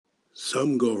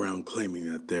Some go around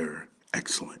claiming that they're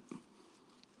excellent.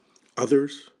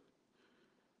 Others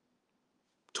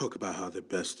talk about how they're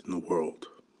best in the world.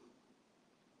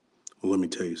 Well, let me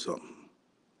tell you something.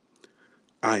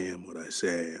 I am what I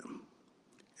say I am,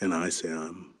 and I say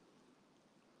I'm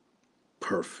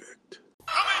perfect.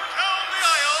 Coming down the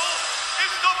aisle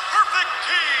is the perfect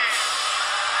team.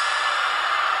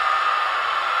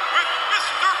 With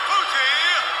Mr. Fuji,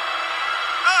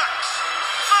 Axe,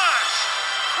 Smash,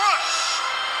 Crush,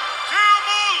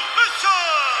 Demolition.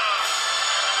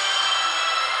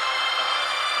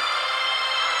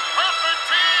 Perfect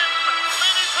team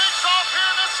leading things off here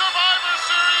in the Survivor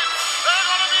Series. They're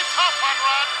going to be tough on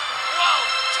Rod. Whoa,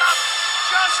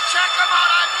 just check them out.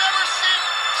 I've never seen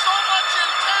so much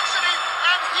intensity.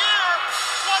 And here,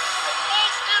 what's the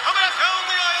most interesting... Coming down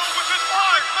the aisle with his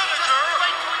perfect manager,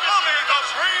 Omega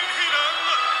Brain Heenan,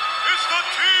 is the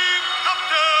team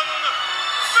captain,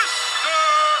 Mr.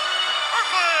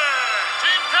 Perfect.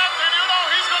 Team captain, you know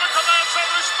he's going to command some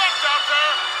respect out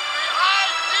there. The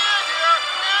idea here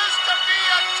is to be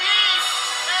a team.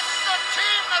 It's the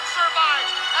team that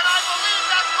survives. And I believe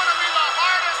that's going to be the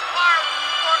hardest part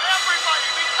for everybody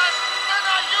because they're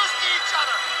not used to each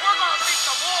other. We're going to beat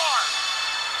the war.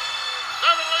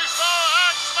 Definitely saw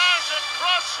Axe, Smash, and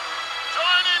Crush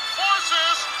joining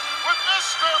forces with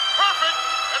Mr. Perfect.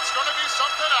 It's going to be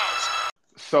something else.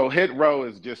 So Hit Row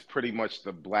is just pretty much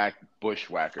the Black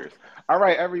Bushwhackers. All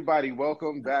right, everybody,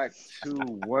 welcome back to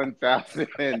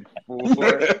 1004,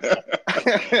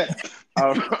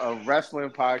 a wrestling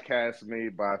podcast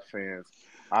made by fans.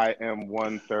 I am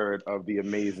 1/3 of the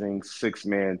amazing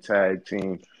six-man tag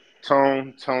team.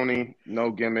 Tony,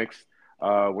 no gimmicks.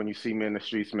 When you see me in the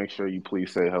streets, make sure you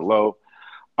please say hello.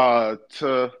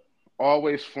 To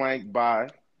always flanked by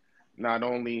not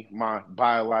only my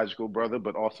biological brother,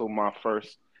 but also my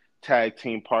first tag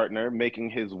team partner, making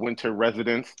his winter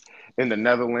residence in the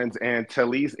Netherlands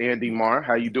Antilles, Andy Marr.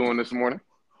 How you doing this morning?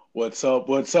 What's up?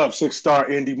 6-star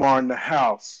Andy Marr in the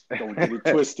house. Don't get it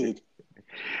twisted.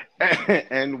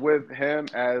 And with him,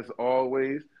 as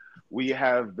always, we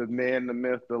have the man, the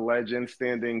myth, the legend,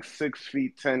 standing 6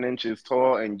 feet 10 inches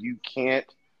tall, and you can't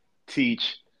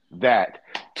teach that.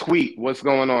 Tweet, what's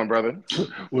going on, brother?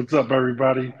 What's up,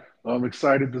 everybody? I'm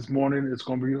excited this morning. It's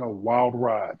going to be a wild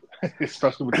ride,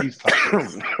 especially with these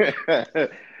topics.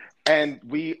 And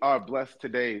we are blessed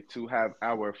today to have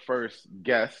our first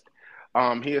guest.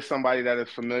 He is somebody that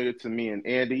is familiar to me and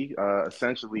Andy,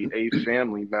 essentially a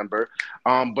family member.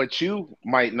 But you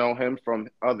might know him from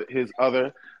his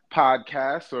other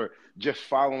podcasts or just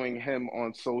following him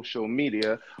on social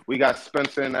media. We got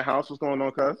Spencer in the house. What's going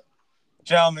on, cuz?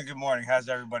 Gentlemen, good morning. How's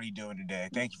everybody doing today?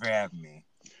 Thank you for having me.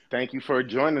 Thank you for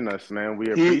joining us, man.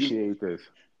 We appreciate this.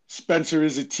 Spencer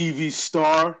is a TV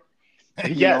star.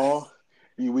 Yes.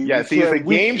 Yes, he is a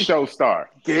game show star.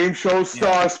 Game show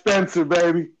star, yeah. Spencer,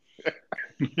 baby.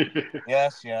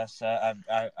 Yes.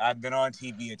 I've been on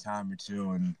TV a time or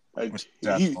two and was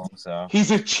successful.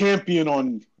 He's a champion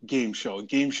on game show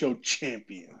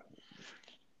champion.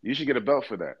 You should get a belt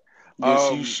for that.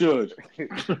 Yes, you should.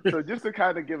 So just to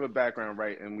kind of give a background,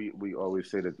 right, and we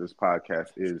always say that this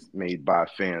podcast is made by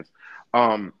fans.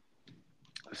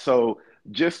 So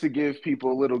just to give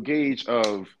people a little gauge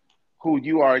of who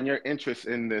you are and your interest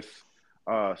in this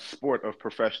sport of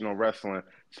professional wrestling,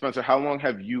 Spencer, how long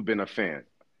have you been a fan?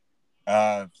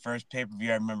 First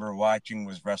pay-per-view I remember watching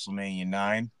was WrestleMania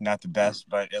 9. Not the best,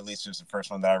 but at least it was the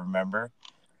first one that I remember.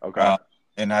 Okay.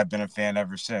 And I've been a fan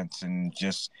ever since, and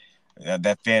just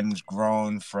that fandom's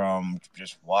grown from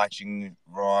just watching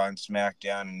Raw and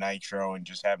SmackDown and Nitro and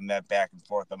just having that back and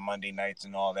forth on Monday nights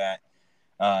and all that.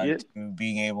 To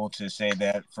being able to say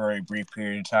that for a brief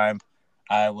period of time,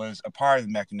 I was a part of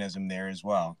the mechanism there as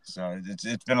well. So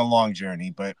it's been a long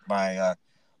journey, but my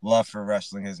love for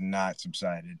wrestling has not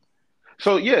subsided.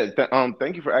 So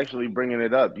thank you for actually bringing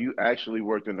it up. You actually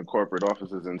worked in the corporate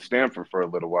offices in Stamford for a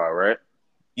little while, right?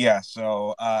 Yeah,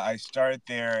 so I started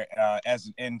there as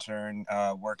an intern,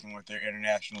 working with their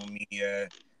international media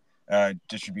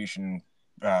distribution,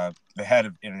 the head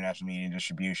of international media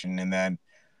distribution, and then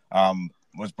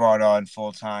was brought on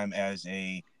full-time as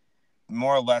a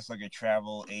more or less like a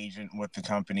travel agent with the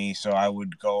company. So I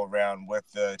would go around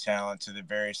with the talent to the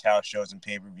various house shows and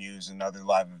pay-per-views and other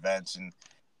live events. And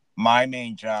my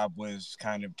main job was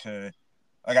kind of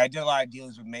I did a lot of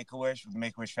dealings with Make-A-Wish, with the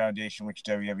Make-A-Wish Foundation, which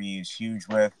WWE is huge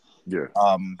with. Yeah.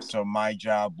 So my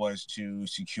job was to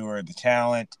secure the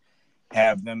talent,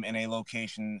 have them in a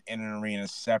location in an arena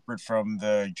separate from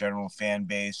the general fan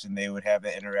base, and they would have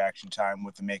the interaction time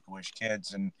with the Make-A-Wish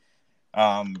kids and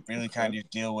kind of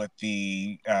deal with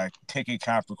the ticket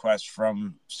comp requests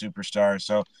from superstars.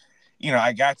 So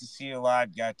I got to see a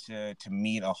lot, got to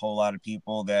meet a whole lot of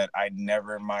people that I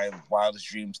never in my wildest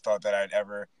dreams thought that I'd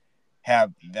ever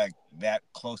have that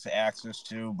close to access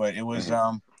to. But it was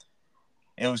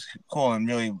it was cool, and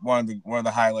really one of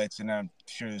the highlights, and I'm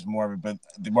sure there's more of it, but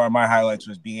one of my highlights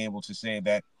was being able to say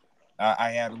that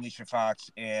I had Alicia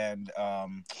Fox and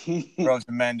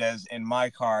Rosa Mendez in my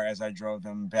car as I drove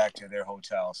them back to their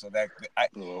hotel. So that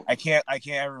I can't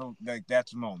ever, like,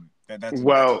 that's a moment. That's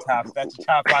a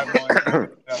top 5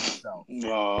 moment.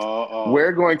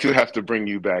 We're going to have to bring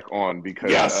you back on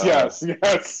because yes.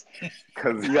 Yes,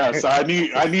 I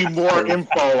need more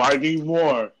info. I need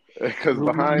more. Because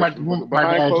behind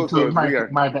closed doors,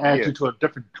 might add yeah. you to a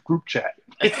different group chat.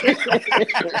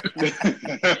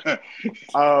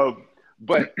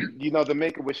 But the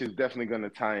Make-A-Wish is definitely going to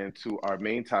tie into our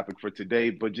main topic for today.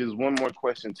 But just one more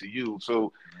question to you.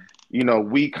 So,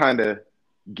 we kind of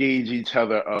gauge each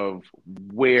other of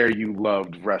where you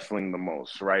loved wrestling the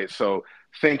most, right? So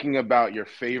thinking about your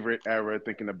favorite era,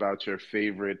 thinking about your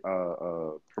favorite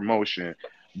promotion,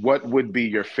 what would be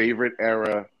your favorite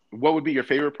era? What would be your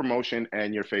favorite promotion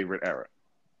and your favorite era,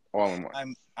 all in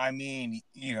one? I'm a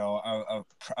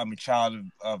child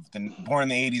of born in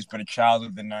the '80s, but a child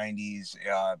of the '90s.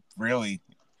 Really,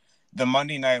 the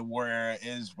Monday Night War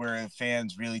is where where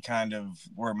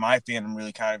my fandom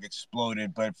really kind of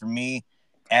exploded. But for me,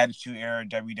 Attitude Era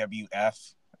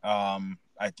WWF.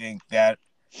 I think that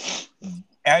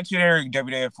Attitude Era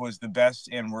WWF was the best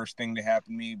and worst thing to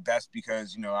happen to me. Best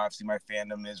because obviously my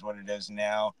fandom is what it is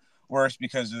now. Worse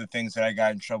because of the things that I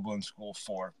got in trouble in school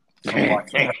for. You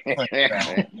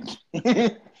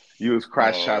was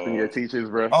crotch chopping your teachers,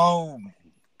 bro? Oh,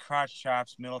 crotch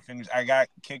chops, middle fingers. I got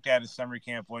kicked out of summer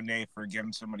camp one day for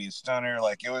giving somebody a stunner.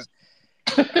 Like, it was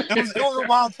a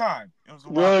wild time. It was a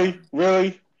wild time.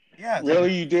 Really? Yeah.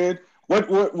 Really, you did? What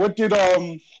did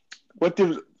the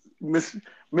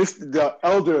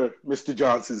elder Mr.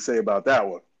 Johnson say about that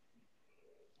one?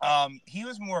 He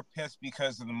was more pissed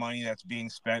because of the money that's being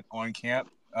spent on camp.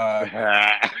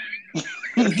 I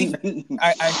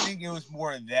think it was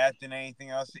more that than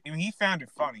anything else. I mean, he found it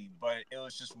funny, but it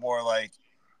was just more like,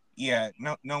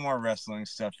 no more wrestling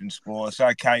stuff in school. So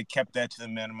I kind of kept that to the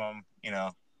minimum,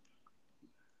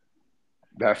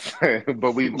 That's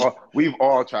but we've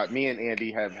all tried. Me and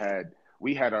Andy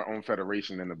we had our own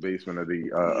federation in the basement of the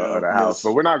house,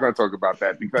 but we're not going to talk about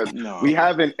that because we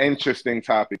have an interesting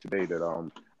topic today that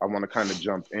I want to kind of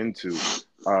jump into.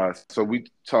 So we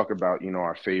talk about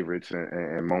our favorites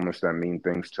and moments that mean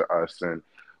things to us, and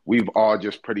we've all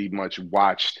just pretty much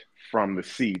watched from the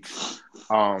seats.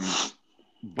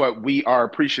 But we are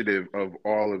appreciative of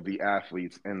all of the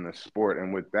athletes in the sport,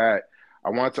 and with that, I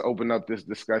want to open up this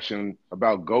discussion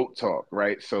about GOAT talk,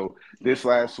 right? So this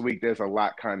last week, there's a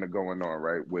lot kind of going on,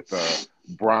 right? With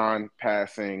Bron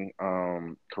passing,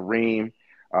 Kareem,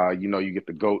 you get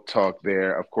the GOAT talk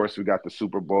there. Of course, we got the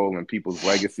Super Bowl, and people's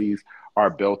legacies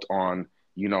are built on,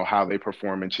 how they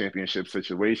perform in championship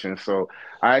situations. So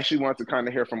I actually want to kind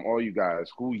of hear from all you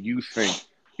guys who you think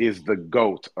is the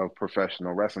GOAT of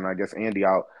professional wrestling. I guess, Andy,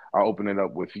 I'll open it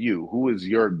up with you. Who is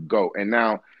your GOAT? And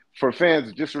now, for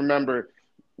fans, just remember,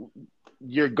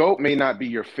 your GOAT may not be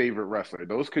your favorite wrestler.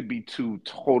 Those could be two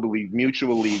totally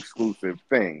mutually exclusive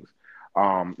things.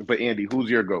 But Andy, who's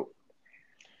your GOAT?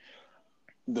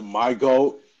 My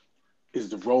GOAT is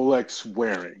the Rolex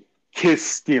wearing, kiss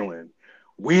stealing,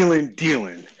 wheeling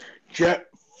dealing, jet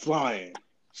flying,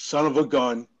 son of a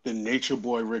gun, the Nature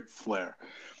Boy Ric Flair.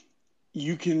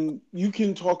 You can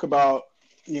talk about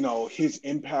his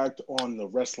impact on the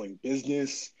wrestling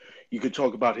business. You could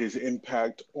talk about his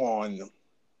impact on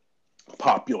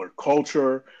popular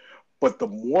culture, but the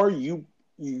more you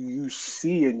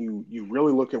see and you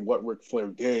really look at what Ric Flair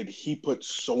did, he put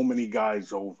so many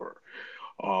guys over.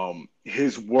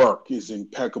 His work is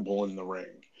impeccable in the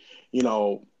ring.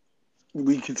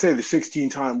 We could say the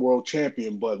 16-time world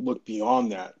champion, but look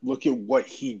beyond that. Look at what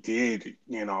he did,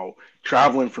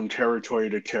 traveling from territory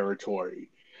to territory.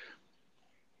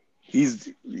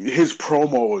 His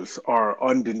promos are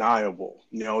undeniable.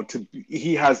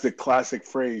 He has the classic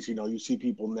phrase. You see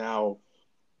people now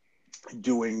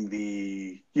doing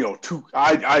the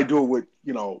I do it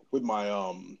with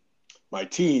my my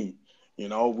team.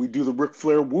 We do the Ric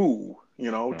Flair woo.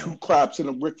 2 claps and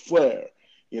a Ric Flair.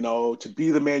 To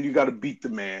be the man, you got to beat the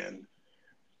man.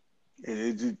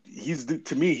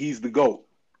 To me, he's the GOAT.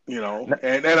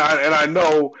 And I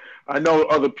know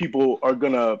other people are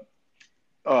gonna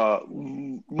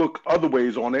look other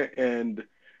ways on it, and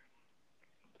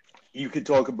you could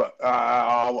talk about.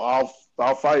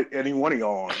 I'll fight any one of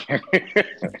y'all on.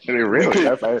 Really?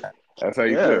 That's how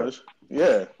you feel.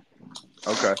 Yeah.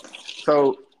 Okay.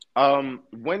 So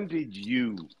When did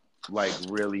you like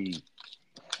really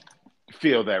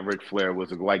feel that Ric Flair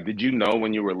was like? Did you know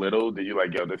when you were little? Did you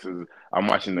like, yo, I'm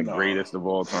watching the No, greatest of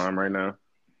all time right now?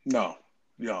 no,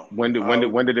 no. When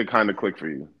did it kind of click for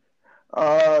you?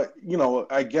 I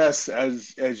guess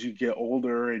as you get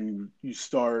older and you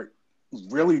start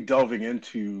really delving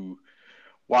into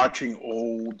watching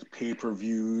old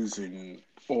pay-per-views and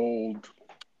old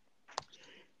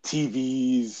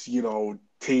TVs,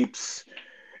 tapes,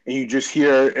 and you just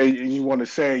hear, and you want to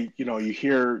say, you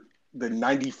hear the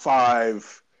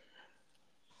 95,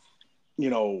 you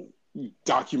know,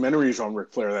 documentaries on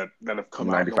Ric Flair that have come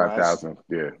out in the last, 95,000.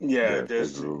 Yeah, yeah, yeah.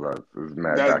 There's there's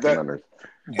mad that, documentaries.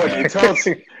 but Yeah.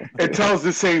 it tells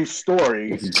the same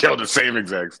story, Tell the same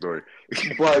exact story.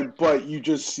 but you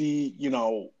just see,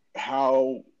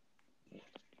 how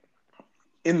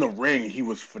in the ring he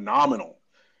was phenomenal.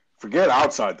 Forget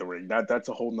outside the ring. That's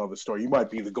a whole nother story. You might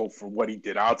be the GOAT for what he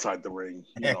did outside the ring,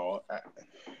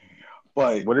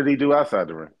 But What did he do outside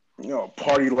the ring?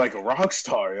 party like a rock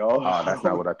star, yo. Oh, that's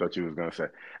not what I thought you was gonna say.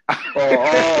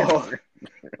 Oh,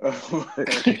 Put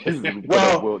up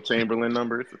well, Wilt Chamberlain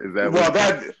numbers. Is that well, what?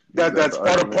 that's the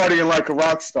part of argument? partying like a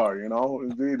rock star. It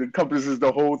encompasses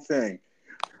the whole thing.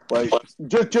 Like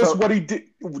just So, what he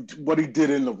did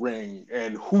in the ring,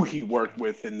 and who he worked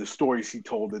with, and the stories he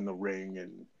told in the ring,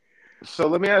 and so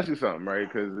let me ask you something, right?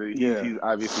 Because yeah. he's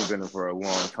obviously been in for a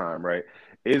long time, right?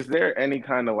 Is there any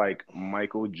kind of like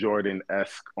Michael Jordan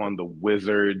esque on the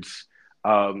Wizards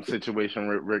situation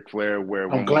with Ric Flair, where I'm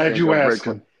when we glad think you of asked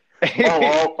him. There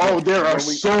are when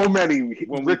we so many.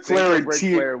 when we think of Ric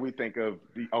Flair, we think of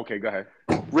the. Okay, go ahead.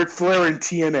 Ric Flair and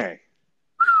TNA.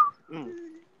 Mm.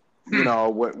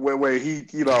 Where he,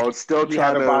 still He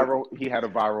had trying a to.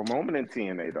 viral moment in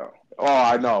TNA though. Oh,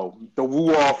 I know the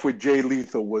woo off with Jay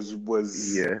Lethal was,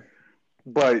 Yeah.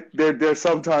 but there's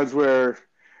sometimes where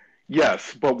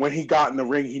yes, but when he got in the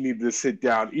ring, he needed to sit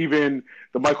down. Even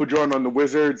the Michael Jordan on the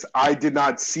Wizards, I did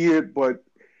not see it, but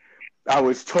I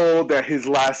was told that his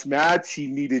last match, he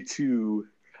needed to.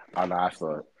 Oh no, I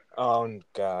saw it. Oh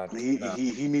God. He No.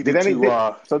 he, he Did needed any?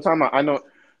 to. So time out. I know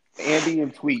Andy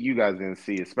and Tweet. You guys didn't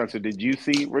see it. Spencer, did you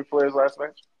see Ric Flair's last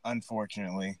match?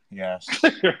 Unfortunately, yes.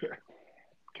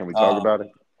 Can we talk about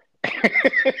it?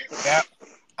 Yeah,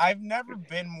 I've never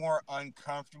been more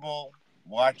uncomfortable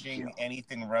watching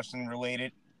anything wrestling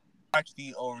related. Watch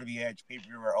the Over the Edge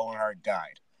pay-per-view where Owen Hart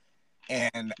died,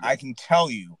 and I can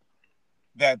tell you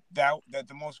that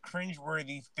the most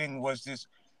cringeworthy thing was this: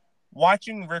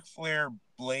 watching Ric Flair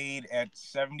blade at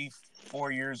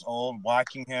 74 years old,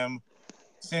 watching him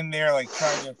sitting there like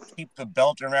trying to keep the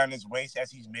belt around his waist as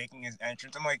he's making his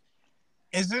entrance. I'm like,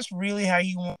 is this really how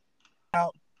you want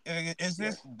out? Is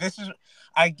this is?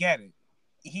 I get it.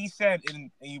 He said, and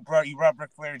you brought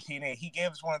Ric Flair to TNA. He gave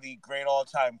us one of the great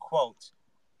all-time quotes.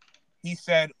 He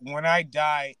said, "When I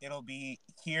die, it'll be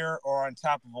here or on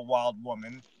top of a wild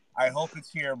woman. I hope it's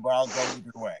here, but I'll go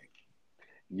either way."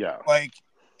 Yeah. Like,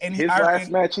 and His last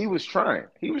match, he was trying.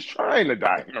 He was trying to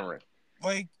die in the ring.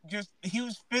 Like, just he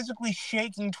was physically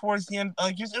shaking towards the end.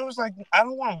 Like, just it was like, I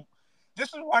don't want to. This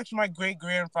is watching my great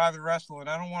grandfather wrestle, and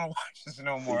I don't want to watch this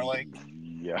no more. Like,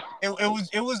 yeah,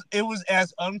 it was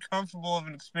as uncomfortable of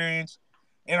an experience.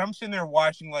 And I'm sitting there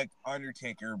watching like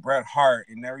Undertaker, Bret Hart,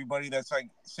 and everybody that's like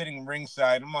sitting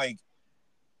ringside. I'm like,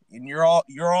 and you're all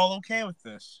okay with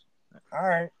this? All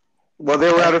right. Well,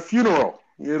 they were at a funeral,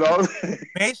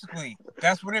 Basically,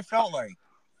 that's what it felt like.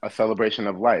 A celebration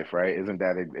of life, right? Isn't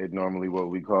that it normally what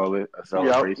we call it? A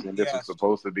celebration. Yep. This Yes. was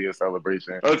supposed to be a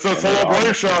celebration. It's a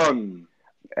celebration.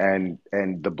 And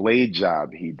the blade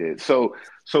job he did. So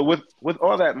with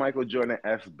all that Michael Jordan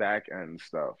back end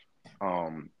stuff,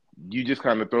 you just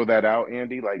kind of throw that out,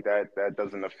 Andy, like that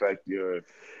doesn't affect your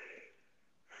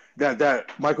that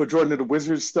Michael Jordan and the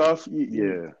Wizards stuff.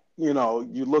 Yeah.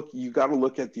 You got to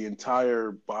look at the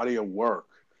entire body of work,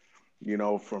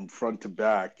 from front to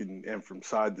back and from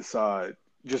side to side,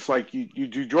 just like you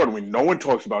do Jordan. When no one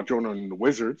talks about Jordan and the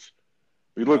Wizards,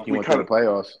 He went to the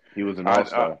playoffs. He was an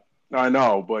all-star. I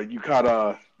know, but you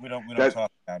gotta. We don't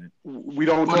talk about it. We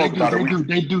don't talk about it.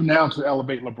 They do now to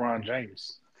elevate LeBron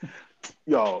James.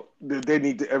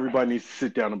 Everybody needs to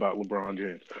sit down about LeBron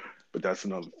James, but that's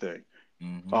another thing.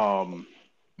 Mm-hmm.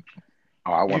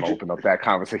 I want to open up that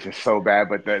conversation so bad,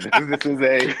 but this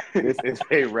is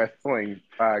a wrestling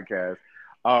podcast.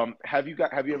 Have you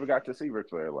ever got to see Ric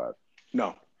Flair live?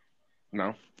 No.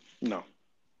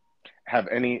 Have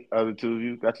any other two of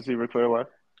you got to see Ric Flair live?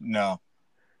 No.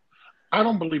 I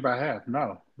don't believe I have.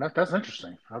 No. That's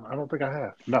interesting. I don't think I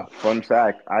have. No. Fun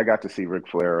fact, I got to see Ric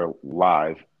Flair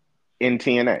live in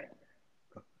TNA.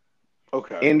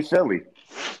 Okay. In Philly.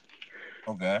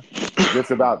 Okay.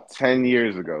 just about 10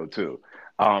 years ago, too.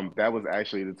 That was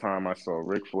actually the time I saw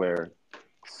Ric Flair,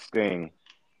 Sting,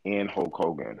 and Hulk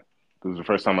Hogan. It was the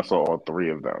first time I saw all three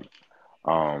of them.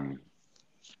 Um,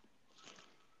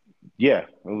 yeah,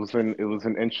 it was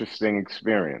an interesting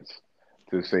experience,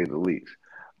 to say the least.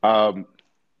 Um,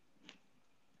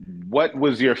 what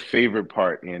was your favorite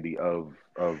part, Andy, of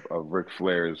Ric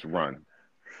Flair's run?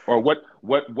 Or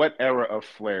what era of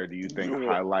Flair do you think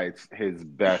highlights his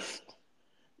best?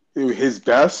 His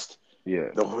best, Yeah.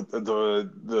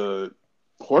 the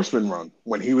Horseman run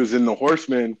when he was in the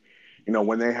Horseman.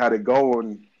 When they had it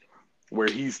going, where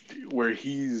he's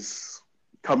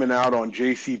coming out on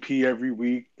JCP every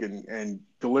week and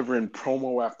delivering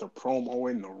promo after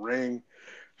promo in the ring.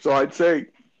 So I'd say,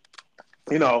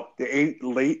 the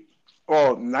late,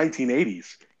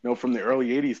 1980s, from the early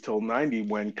 80s till 90,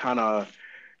 when kind of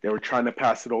they were trying to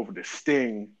pass it over to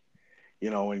Sting,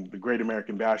 in the Great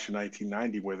American Bash in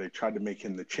 1990, where they tried to make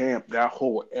him the champ. That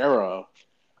whole era,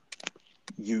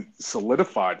 you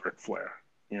solidified Ric Flair.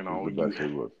 The best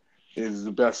it was. Is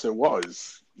the best it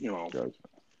was. Gotcha.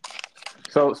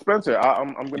 So Spencer,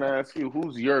 I'm gonna ask you,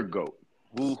 who's your GOAT?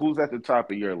 Who's at the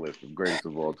top of your list of greatest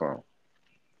of all time?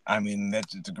 I mean,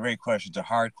 it's a great question. It's a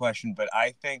hard question, but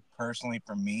I think personally,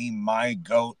 for me, my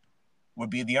GOAT would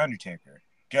be The Undertaker,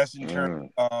 just in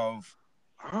terms of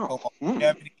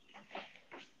longevity,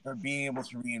 for being able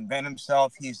to reinvent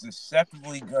himself. He's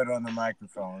deceptively good on the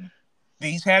microphone.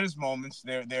 He's had his moments.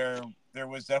 There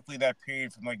was definitely that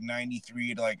period from like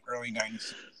 '93 to like early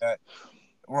 '96 that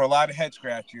were a lot of head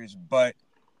scratchers, but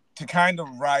to kind of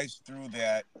rise through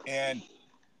that. And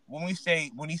when he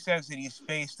says that he's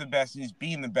faced the best and he's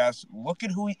beaten the best, look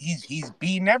at who he's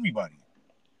beaten everybody.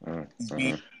 He's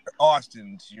beaten your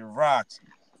Austins, your Rocks,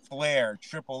 Flair,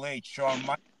 Triple H, Shawn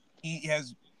Michaels. He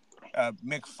has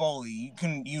Mick Foley.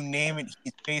 You name it,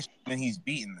 he's faced them and he's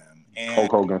beaten them. And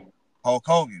Hulk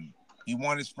Hogan. He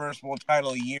won his first world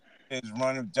title a year into his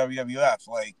run of WWF.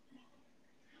 Like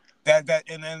that,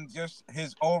 and then just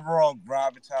his overall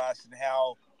gravitas and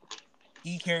how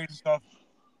he carries himself,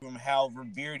 from how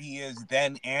revered he is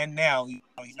then and now.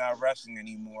 He's not wrestling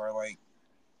anymore. Like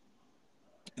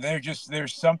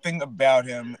there's something about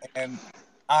him, and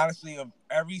honestly, of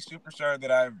every superstar that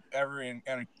I've ever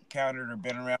encountered or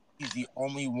been around, he's the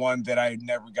only one that I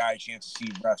never got a chance to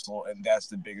see wrestle, and that's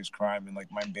the biggest crime and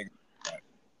like my biggest regret.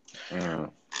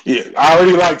 Yeah, I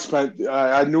already like Spence.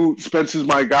 I knew Spencer's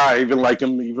my guy. I even like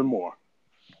him even more.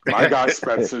 My guy,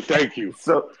 Spencer. Thank you.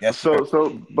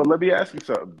 But let me ask you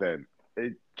something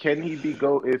then. Can he be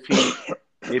GOAT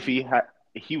if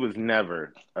he was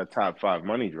never a top 5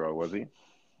 money draw, was he?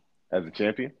 As a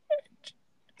champion?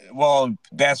 Well,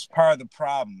 that's part of the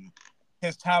problem.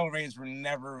 His title reigns were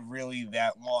never really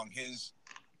that long. His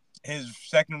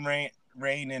second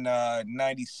reign in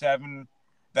 '97,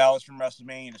 that was from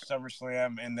WrestleMania to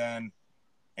SummerSlam, and then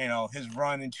his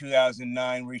run in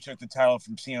 2009 where he took the title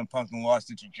from CM Punk and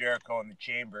lost it to Jericho in the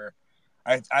Chamber.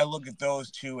 I look at those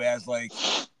two as like,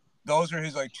 those are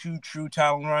his like 2 true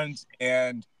title runs,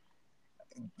 and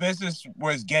business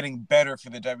was getting better for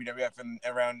the WWF in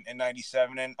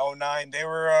 '97 and '09. They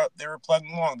were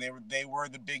plugging along. They were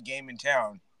the big game in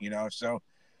town, So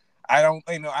I don't,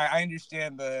 I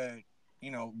understand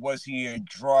was he a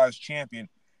draw as champion?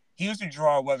 He was a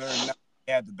draw whether or not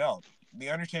he had the belt. The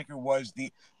Undertaker was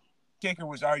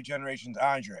our generation's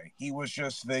Andre. He was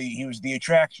the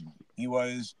attraction.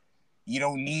 You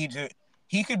don't need to.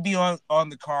 He could be on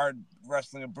the card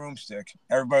wrestling a broomstick.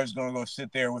 Everybody's going to go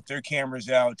sit there with their cameras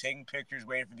out, taking pictures,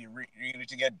 waiting for the arena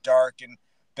to get dark and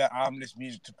that ominous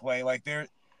music to play. Like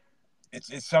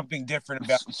it's something different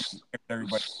about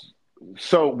everybody.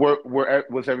 So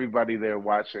was everybody there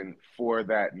watching for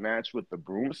that match with the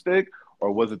broomstick,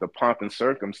 or was it the pomp and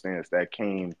circumstance that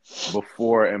came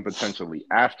before and potentially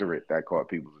after it that caught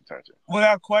people's attention?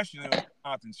 Without question, it was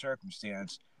pomp and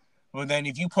circumstance. But then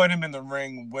if you put him in the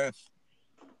ring with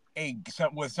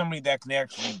somebody that can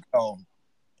actually go,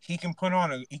 he can put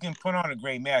on a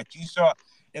great match. You saw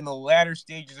in the latter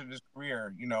stages of his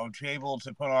career, able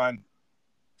to put on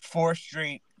 4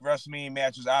 straight WrestleMania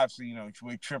matches, obviously,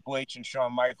 with Triple H and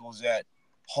Shawn Michaels that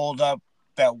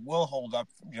will hold up,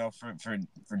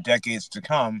 for decades to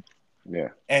come. Yeah.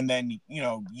 And then,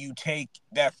 you take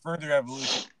that further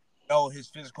evolution, his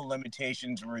physical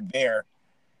limitations were there.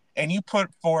 And you put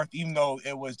forth, even though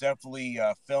it was definitely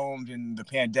filmed and the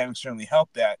pandemic certainly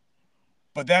helped that,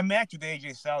 but that match with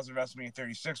AJ Styles at WrestleMania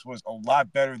 36 was a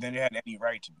lot better than it had any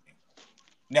right to be.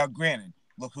 Now, granted,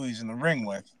 look who he's in the ring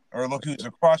with, or look who's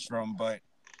across from, but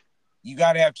you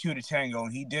got to have 2 to tango,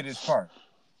 and he did his part.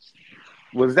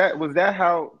 Was that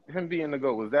how him being the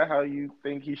GOAT? Was that how you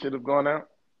think he should have gone out?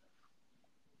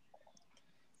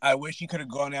 I wish he could have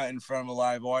gone out in front of a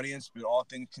live audience, but all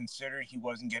things considered, he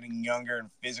wasn't getting younger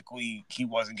and physically he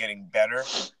wasn't getting better.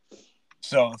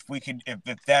 So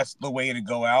if that's the way to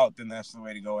go out, then that's the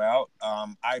way to go out.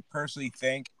 I personally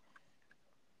think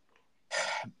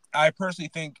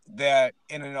that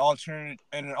in an alternate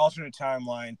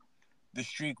timeline, the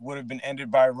streak would have been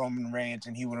ended by Roman Reigns,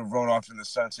 and he would have rode off in the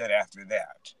sunset after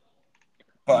that.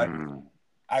 But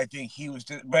I think he was,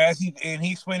 but as he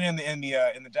explained in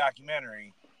the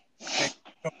documentary, that he was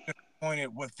so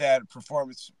disappointed with that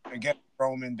performance against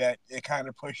Roman that it kind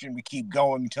of pushed him to keep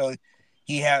going until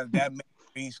he had that.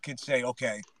 He could say,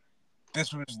 "Okay,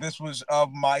 this was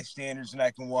of my standards, and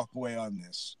I can walk away on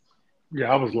this."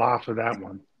 Yeah, I was live for that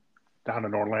one down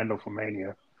in Orlando for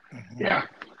Mania. Mm-hmm. Yeah.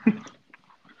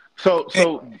 So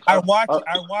I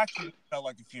watched it. It felt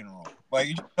like a funeral. Like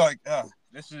you just felt like,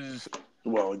 this is.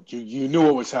 Well, you knew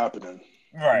what was happening,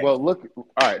 right? Well, look. All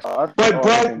right. So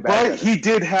but he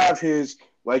did have his,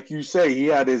 like you say, he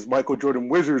had his Michael Jordan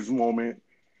Wizards moment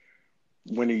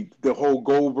when the whole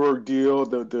Goldberg deal,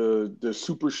 the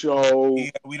Super Show. Yeah,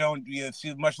 we don't. Yeah,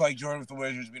 see, much like Jordan with the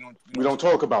Wizards, we don't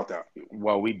talk about that.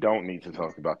 Well, we don't need to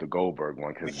talk about the Goldberg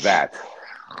one because that.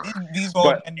 These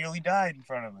old men nearly died in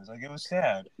front of us. Like, it was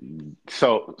sad.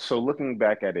 So looking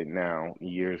back at it now,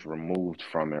 years removed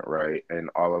from it, right, and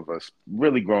all of us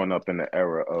really growing up in the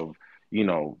era of,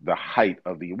 the height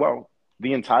of the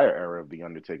entire era of the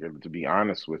Undertaker. To be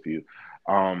honest with you,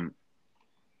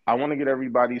 I want to get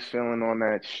everybody's feeling on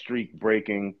that streak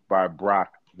breaking by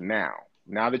Brock now.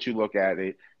 Now that you look at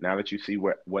it, now that you see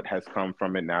what has come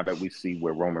from it, now that we see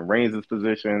where Roman Reigns is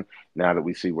positioned, now that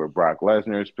we see where Brock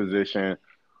Lesnar is positioned,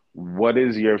 what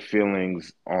is your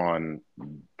feelings on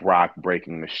Brock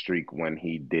breaking the streak when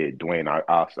he did? Dwayne,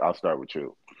 I'll start with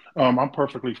you. I'm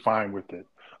perfectly fine with it.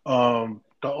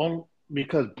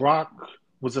 Because Brock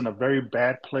was in a very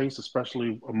bad place,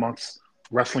 especially amongst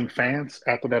wrestling fans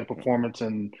after that performance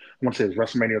in, I want to say it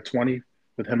was WrestleMania 20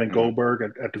 with him and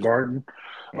Goldberg at the Garden.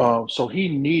 So he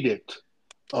needed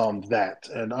that.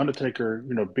 And Undertaker,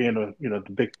 being the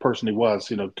big person he was,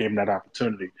 gave him that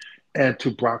opportunity. And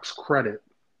to Brock's credit,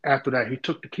 after that, he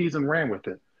took the keys and ran with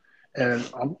it. And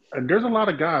there's a lot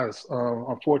of guys,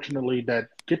 unfortunately, that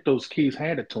get those keys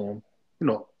handed to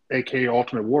them, aka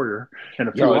Ultimate Warrior, and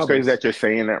a few others. It's crazy that you're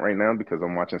saying that right now because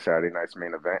I'm watching Saturday Night's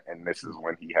Main Event, and this is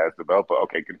when he has the belt. But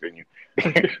okay, continue.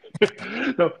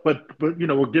 No, but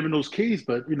we're giving those keys,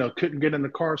 but couldn't get in the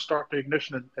car, start the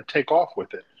ignition, and take off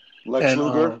with it. Lex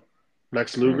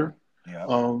Luger. Yeah.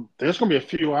 There's going to be a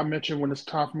few I mentioned when it's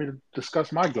time for me to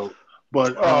discuss my GOAT.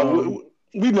 But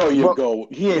we know your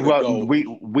GOAT. He ain't a GOAT.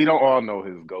 We don't all know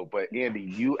his GOAT, but Andy,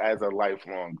 you as a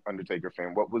lifelong Undertaker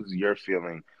fan, what was your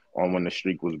feeling on when the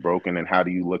streak was broken, and how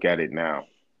do you look at it now?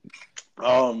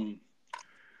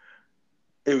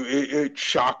 It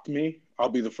shocked me. I'll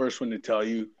be the first one to tell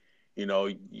you.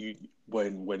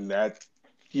 When that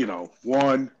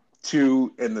 1,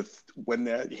 2, and when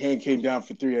that hand came down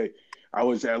for 3, I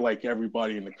was like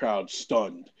everybody in the crowd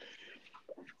stunned.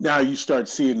 Now you start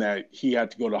seeing that he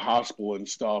had to go to hospital and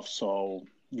stuff, so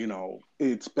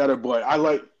it's better. But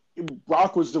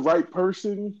Brock was the right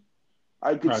person,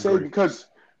 I could say, because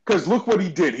look what he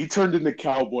did. He turned into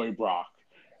Cowboy Brock.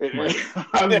 Right.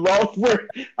 I love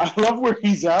where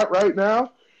he's at right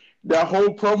now. That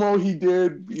whole promo he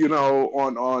did,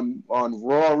 on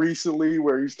Raw recently,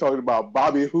 where he's talking about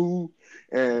Bobby Who,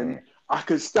 and I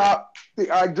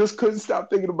just couldn't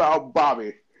stop thinking about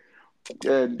Bobby.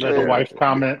 And the wife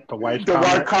comment. The wife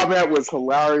comment was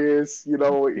hilarious. He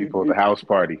pulled the house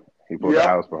party. The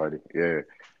house party. Yeah.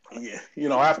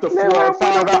 Yeah. After 4 or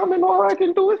 5 hours, all I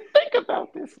can do is think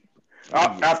about this.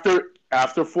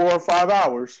 After 4 or 5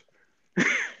 hours,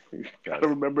 you gotta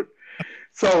remember.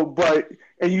 So,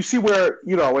 and you see where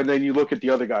and then you look at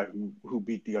the other guy who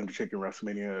beat the Undertaker in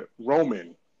WrestleMania,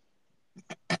 Roman.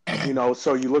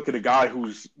 So you look at a guy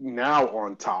who's now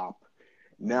on top.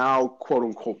 Now, quote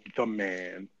unquote, the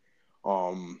man,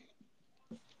 almost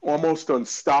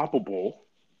unstoppable.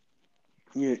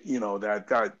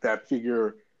 That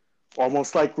figure,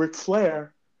 almost like Ric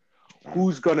Flair.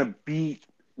 Who's gonna beat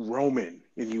Roman?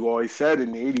 And you always said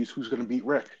in the '80s, who's gonna beat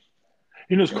Rick?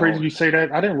 It's crazy you say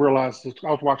that. I didn't realize. I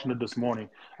was watching it this morning.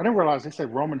 I didn't realize they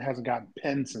said Roman hasn't gotten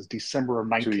pinned since December of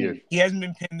 19. He hasn't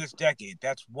been pinned this decade.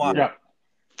 That's why.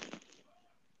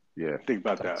 Yeah. Think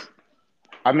about that.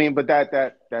 I mean, but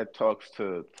that talks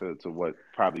to what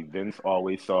probably Vince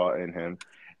always saw in him,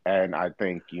 and I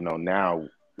think now,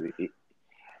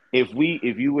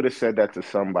 if you would have said that to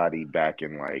somebody back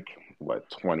in like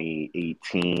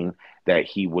 2018 that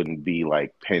he wouldn't be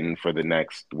like pinned for the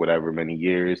next whatever many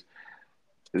years,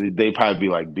 they'd probably be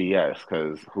like BS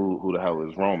because who the hell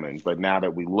is Roman? But now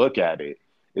that we look at it,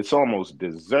 it's almost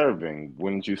deserving,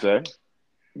 wouldn't you say?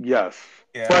 Yes,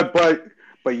 Yeah.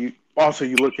 but you also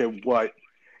you look at what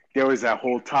there was that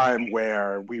whole time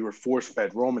where we were force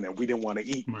fed Roman and we didn't want to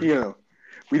eat. Right.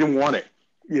 We didn't want it.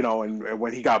 And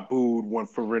when he got booed, went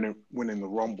for winning the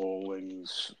Rumble, and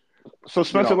So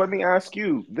Spencer, you know, let me ask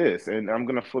you this, and I'm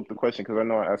gonna flip the question because I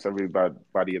know I asked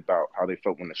everybody about how they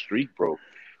felt when the streak broke.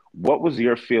 What was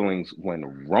your feelings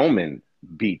when Roman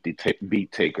beat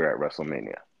Taker at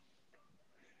WrestleMania?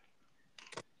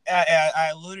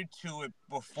 I alluded to it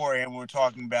beforehand when we were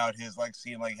talking about his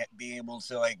seeing being able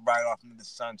to ride off into the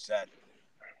sunset.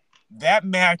 That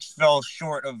match fell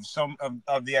short of some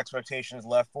of the expectations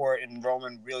left for it, and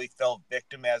Roman really felt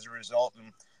victim as a result.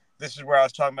 And this is where I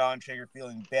was talking about Undertaker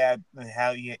feeling bad and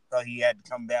how he had to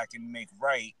come back and make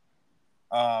right.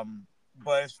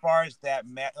 But as far as that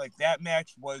match, that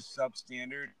match was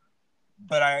substandard,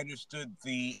 but I understood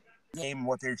the game,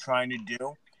 what they're trying to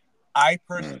do. I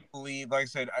personally believe, like I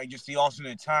said, I just see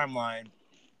alternate timeline.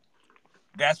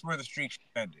 That's where the streak should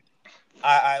have ended.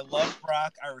 I love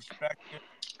Brock. I respect him.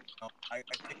 I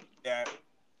think that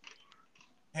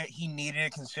he needed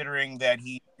it, considering that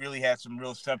he really had some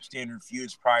real substandard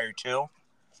feuds prior to.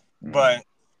 But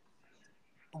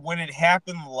when it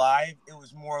happened live, it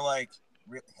was more like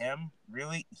him.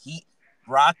 Really,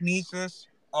 Brock needs this.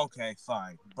 Okay,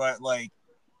 fine. But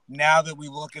now that we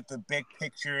look at the big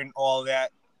picture and all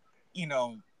that,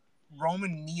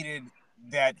 Roman needed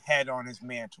that head on his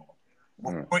mantle.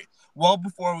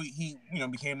 Before he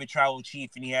became the tribal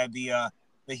chief and he had the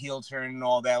heel turn and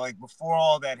all that. Before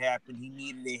all that happened, he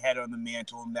needed a head on the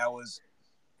mantle, and that was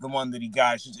the one that he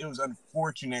got. It was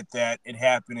unfortunate that it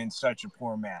happened in such a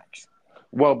poor match.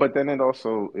 Well, but then it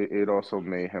also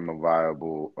made him a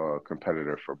viable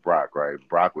competitor for Brock, right?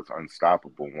 Brock was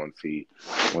unstoppable once he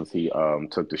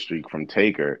took the streak from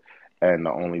Taker, and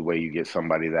the only way you get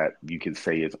somebody that you can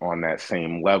say is on that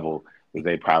same level is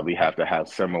they probably have to have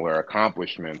similar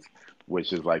accomplishments,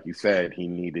 which is like you said, he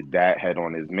needed that head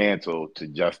on his mantle to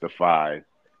justify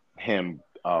him,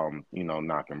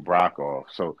 knocking Brock off.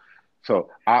 So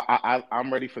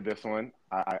I'm ready for this one.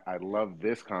 I love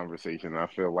this conversation. I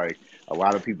feel like a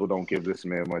lot of people don't give this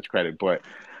man much credit, but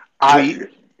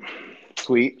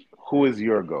Tweet, who is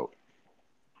your GOAT?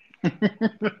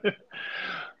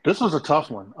 This was a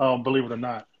tough one, believe it or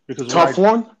not. Because tough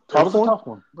one. It was a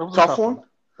tough one.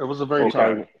 It was a very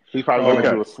tough one. He's probably going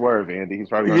to do a swerve, Andy. He's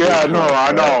probably going to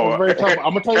I know. It was very tough.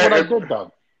 I'm going to tell you what I did,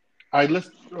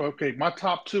 though. My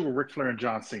top two were Ric Flair and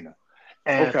John Cena.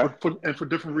 And for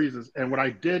different reasons. And what I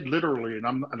did literally,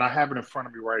 and I have it in front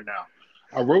of me right now,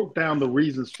 I wrote down the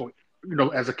reasons for,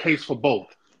 as a case for both.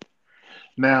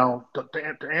 Now,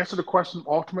 to answer the question,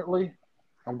 ultimately,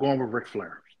 I'm going with Ric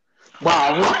Flair.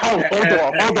 Wow.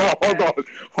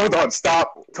 Hold on.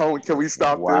 Stop. Tone, can we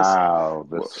stop this? Wow,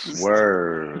 the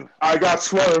swerve. I got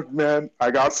swerved, man. I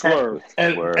got swerved.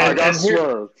 And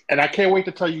I can't wait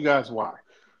to tell you guys why.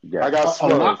 Yeah. I got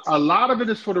swerved. A lot of it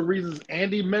is for the reasons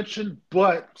Andy mentioned,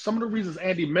 but some of the reasons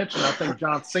Andy mentioned, I think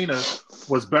John Cena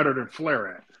was better than Flair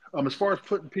at. As far as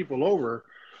putting people over,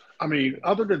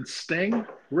 other than Sting,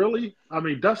 really,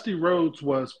 Dusty Rhodes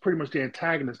was pretty much the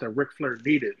antagonist that Ric Flair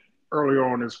needed earlier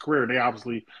on in his career. They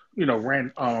obviously,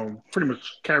 ran pretty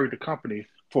much carried the company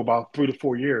for about 3 to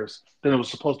 4 years. Then it was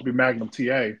supposed to be Magnum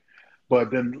TA,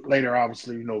 but then later,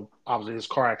 obviously his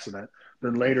car accident.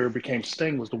 Then later it became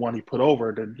Sting was the one he put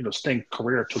over. Then, Sting's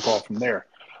career took off from there.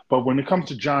 But when it comes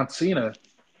to John Cena,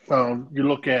 you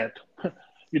look at,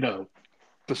 the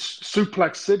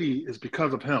Suplex City is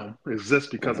because of him, exists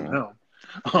because of him.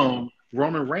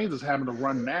 Roman Reigns is having to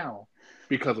run now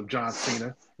because of John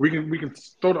Cena. We can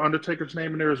throw the Undertaker's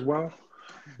name in there as well.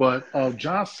 But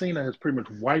John Cena has pretty much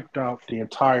wiped out the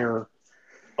entire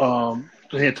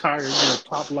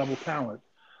top level talent.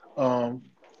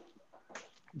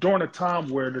 During a time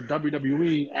where the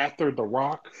WWE, after The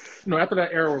Rock, after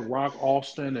that era of Rock,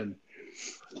 Austin, and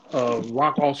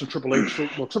Triple H,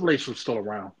 well, Triple H was still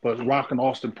around, but Rock and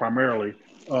Austin primarily,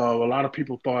 a lot of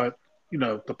people thought,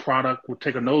 the product would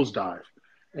take a nosedive.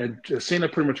 And Cena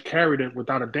pretty much carried it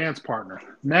without a dance partner.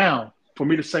 Now, for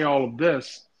me to say all of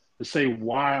this, to say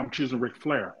why I'm choosing Ric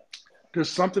Flair, there's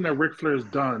something that Ric Flair has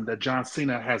done that John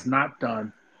Cena has not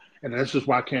done, and that's just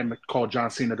why I can't call John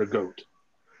Cena the GOAT.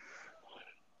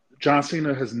 John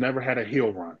Cena has never had a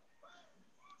heel run.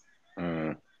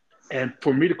 And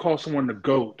for me to call someone the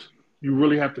GOAT, you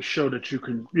really have to show that you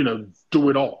can, do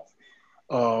it all.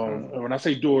 And when I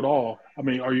say do it all, I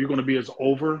mean, are you going to be as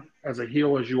over as a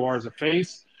heel as you are as a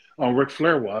face? Ric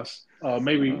Flair was.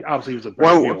 Maybe, obviously, he was a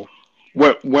better When, heel.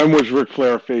 when was Ric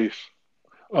Flair face?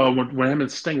 When him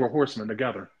and Sting were horsemen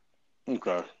together.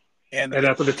 Okay. And And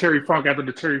after the Terry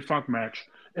Funk match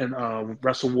in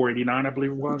Wrestle War '89, I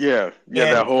believe it was. Yeah, And-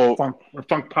 that whole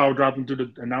Funk power dropped him through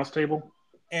the announce table.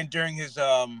 and during his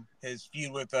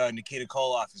feud with Nikita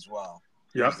Koloff as well.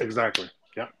 Yep, exactly.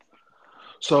 Yep.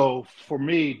 So for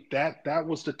me, that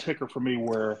was the ticker for me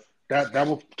where that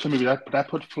was to me that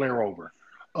put Flair over.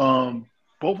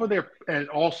 Both of their, and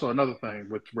also another thing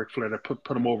with Ric Flair that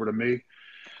put him over to me.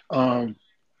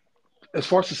 As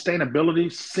far as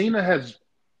sustainability, Cena has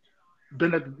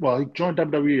been he joined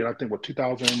WWE I think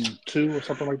 2002 or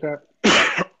something like that.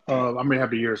 I may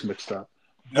have the years mixed up.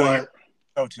 No,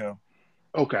 But too.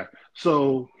 okay,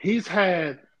 so he's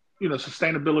had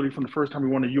sustainability from the first time he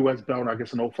won the U.S. belt, I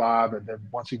guess in '05, and then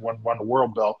once he won the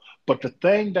world belt. But the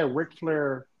thing that Ric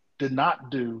Flair did not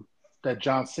do that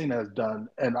John Cena has done,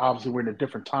 and obviously we're in a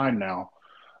different time now,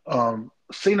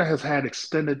 Cena has had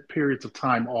extended periods of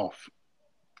time off.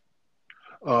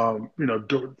 From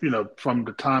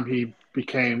the time he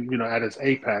became, at his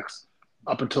apex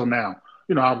up until now.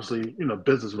 Obviously,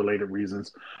 business related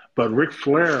reasons. But Ric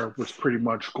Flair was pretty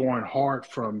much going hard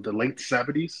from the late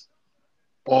 '70s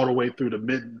all the way through the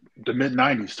mid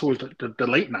 '90s, towards the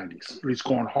late '90s. He's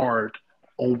going hard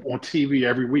on TV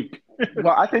every week.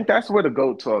 Well, I think that's where the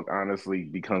GOAT talk honestly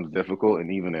becomes difficult, and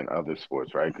even in other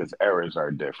sports, right? Because eras are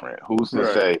different. Who's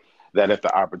to say that if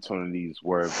the opportunities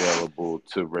were available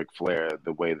to Ric Flair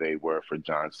the way they were for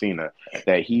John Cena,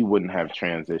 that he wouldn't have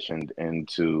transitioned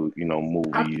into,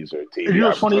 movies or TV?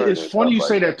 It's funny. It's funny you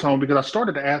say like that, Tone, because I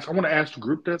want to ask the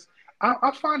group this.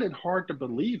 I find it hard to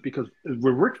believe because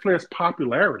with Ric Flair's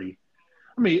popularity,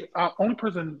 I mean, only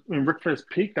person in Ric Flair's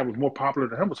peak that was more popular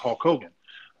than him was Hulk Hogan.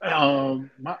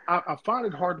 I find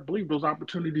it hard to believe those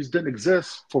opportunities didn't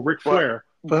exist for Ric Flair,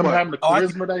 for him having the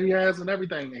charisma that he has and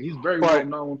everything, and he's very well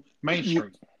known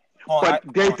mainstream.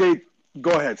 They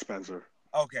go ahead, Spencer.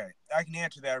 Okay, I can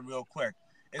answer that real quick.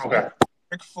 Okay.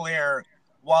 Ric Flair,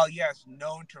 while yes,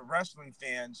 known to wrestling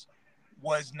fans,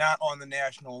 was not on the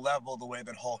national level the way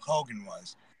that Hulk Hogan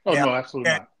was. Oh, no,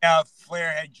 absolutely not. Now, if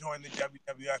Flair had joined the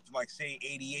WWF in, say,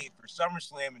 '88 for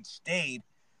SummerSlam and stayed,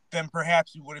 then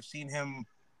perhaps we would have seen him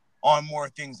on more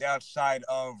things outside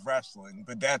of wrestling.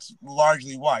 But that's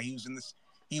largely why he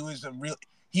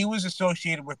was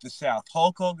associated with the South.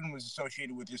 Hulk Hogan was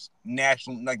associated with just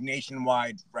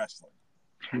nationwide wrestling.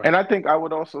 And I think I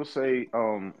would also say,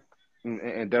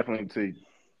 and definitely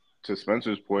to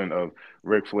Spencer's point of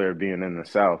Ric Flair being in the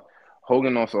South,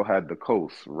 Hogan also had the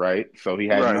coast, right? So he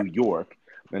had New York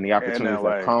and the opportunities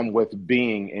that come with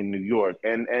being in New York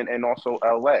and also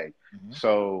LA. Mm-hmm.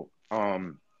 So,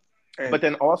 but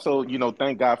then also,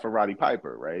 thank God for Roddy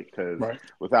Piper, right? Because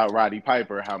without Roddy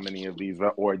Piper, how many of these,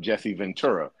 or Jesse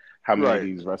Ventura, how many of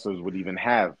these wrestlers would even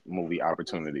have movie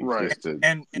opportunities? Right. Just to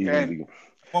and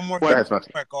one more thing.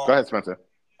 Go ahead, Spencer.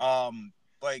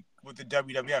 Like with the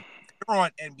WWF, they were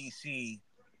on NBC.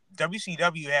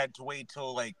 WCW had to wait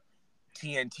till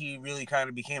TNT really kind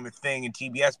of became a thing and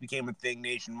TBS became a thing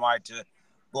nationwide to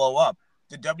blow up.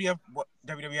 The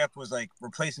WWF was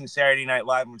replacing Saturday Night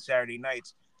Live on Saturday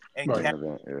nights and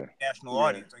national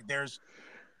audience. There's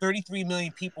 33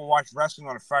 million people watch wrestling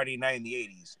on a Friday night in the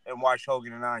 '80s and watch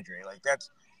Hogan and Andre. That's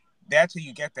how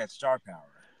you get that star power.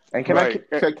 And can I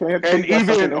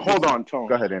even hold on, Tone.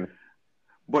 Go ahead, Andy.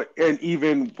 And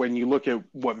even when you look at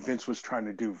what Vince was trying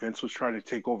to do, Vince was trying to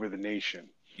take over the nation.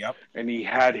 Yep. And he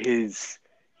had his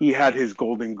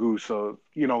golden goose of,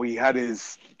 he had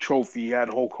his trophy, he had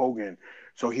Hulk Hogan.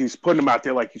 So he was putting him out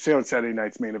there, like you say on Saturday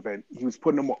night's main event. He was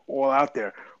putting them all out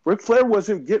there. Ric Flair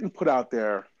wasn't getting put out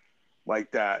there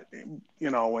like that,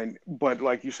 but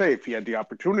like you say, if he had the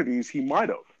opportunities, he might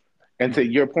have. And to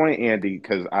your point, Andy,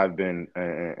 because I've been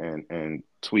and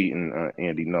tweeting,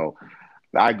 Andy,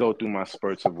 I go through my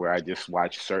spurts of where I just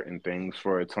watch certain things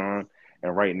for a time.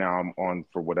 And right now I'm on,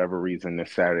 for whatever reason,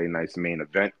 this Saturday night's main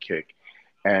event kick.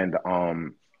 And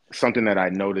something that I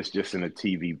noticed just in the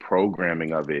TV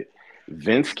programming of it,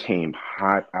 Vince came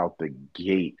hot out the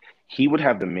gate. He would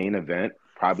have the main event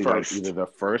probably either the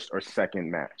first or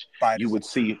second match. You would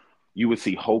see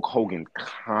Hulk Hogan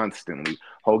constantly.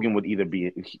 Hogan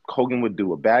would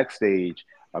do a backstage,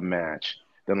 a match,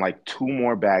 then 2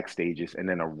 more backstages, and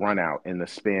then a run out in the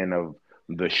span of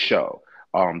the show.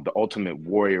 The Ultimate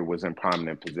Warrior was in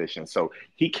prominent position. So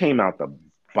he came out the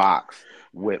box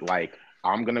with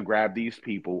I'm gonna grab these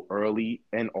people early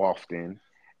and often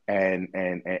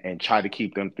and try to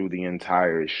keep them through the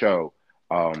entire show.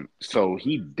 So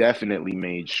he definitely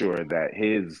made sure that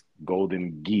his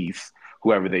golden geese,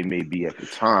 whoever they may be at the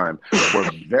time, were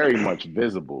very much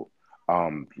visible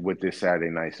with this Saturday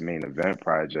Night's Main Event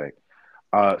project.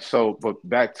 But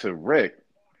back to Rick,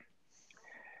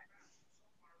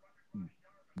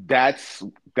 that's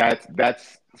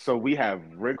so we have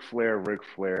Ric Flair,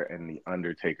 and the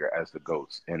Undertaker as the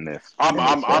GOATs in this.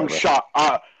 I'm shocked.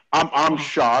 I'm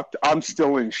shocked. I'm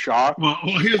still in shock. Well,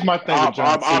 here's my thing with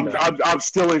John Cena. I'm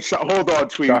still in shock. Hold on,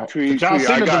 tweet.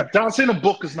 John Cena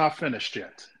book is not finished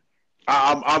yet.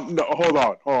 No, hold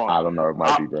on. I don't know. It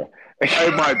might be, bro.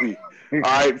 It might be. All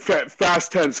right,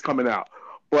 Fast 10's coming out.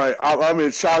 But I'm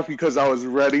in shock because I was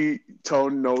ready.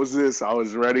 Tone knows this. I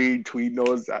was ready. Tweet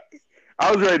knows that.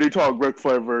 I was ready to talk Ric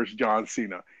Flair versus John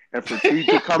Cena. And for Tweet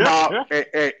to come out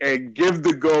and give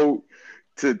the GOAT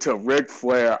to Ric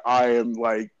Flair, I am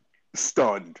like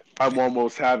stunned. I'm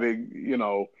almost having,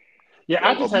 Yeah,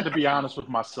 I just had to be honest with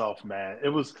myself, man.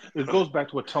 It goes back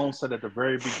to what Tone said at the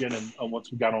very beginning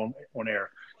once we got on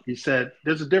air. He said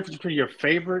there's a difference between your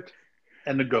favorite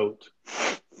and the GOAT.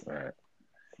 Right.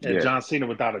 And Yeah. John Cena,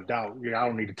 without a doubt. I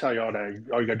don't need to tell you all that.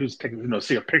 All you gotta do is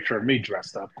see a picture of me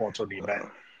dressed up going to the event.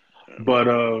 But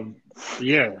it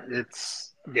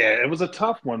was a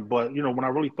tough one. But when I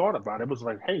really thought about it, it was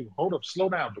like, hey, hold up, slow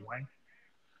down, Dwayne.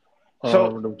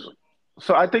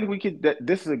 So I think we could.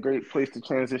 This is a great place to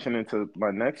transition into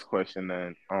my next question.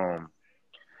 Then,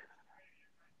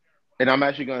 and I'm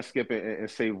actually going to skip it and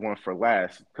save one for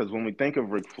last because when we think of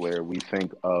Ric Flair, we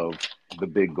think of the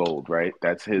big gold, right?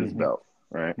 That's his belt,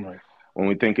 right? When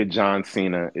we think of John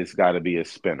Cena, it's got to be a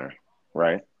spinner,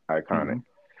 right? Iconic.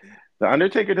 The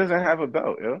Undertaker doesn't have a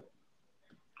belt, yeah.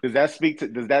 Does that speak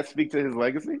to his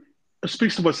legacy? It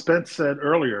speaks to what Spence said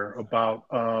earlier about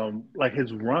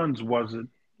his runs wasn't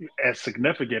as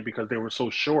significant because they were so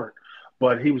short,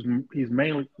 but he's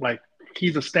mainly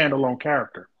he's a standalone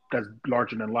character that's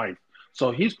larger than life. So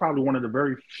he's probably one of the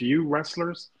very few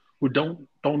wrestlers who don't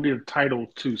need a title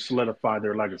to solidify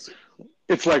their legacy.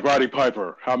 It's like Roddy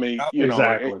Piper. How many,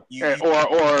 exactly. And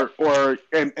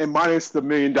minus the $1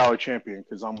 million champion,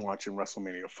 because I'm watching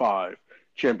WrestleMania 5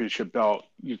 championship belt.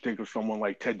 You think of someone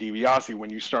like Ted DiBiase.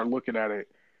 When you start looking at it,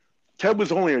 Ted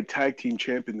was only a tag team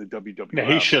champion in the WWF. Yeah,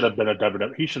 he should have been a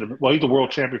WWF. He should have. Well, he's the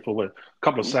world champion for a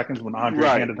couple of seconds when Andre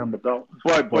handed him the belt.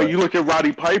 But you look at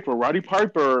Roddy Piper. Roddy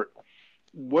Piper,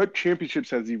 what championships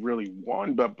has he really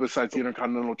won? But besides the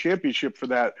Intercontinental Championship for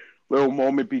that little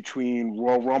moment between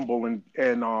Royal Rumble and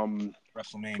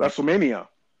WrestleMania.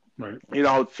 Right. He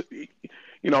won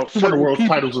the world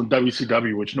titles in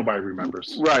WCW, which nobody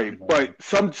remembers. Right, but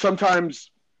sometimes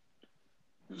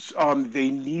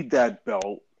they need that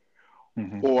belt.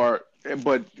 But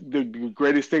the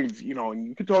greatest things,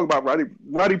 you can talk about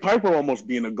Roddy Piper almost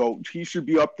being a GOAT. He should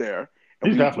be up there.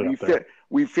 He's definitely up there.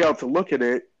 We failed to look at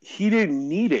it. He didn't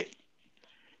need it,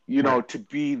 to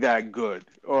be that good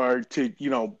or to,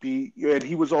 be. And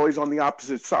he was always on the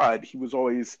opposite side. He was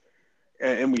always,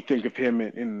 and we think of him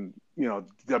in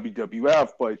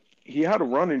WWF, but he had a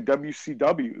run in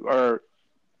WCW or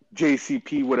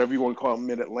JCP, whatever you want to call it,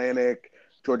 Mid-Atlantic,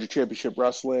 Georgia Championship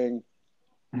Wrestling.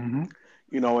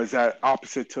 Is that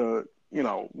opposite to,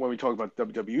 when we talk about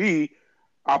WWE,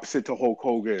 opposite to Hulk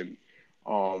Hogan,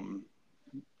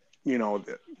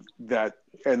 that,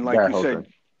 and like you said,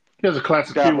 he has a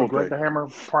classic feud with Greg the Hammer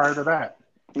prior to that.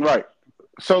 Right.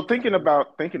 So thinking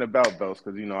about belts,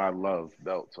 because I love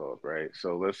belt talk, right?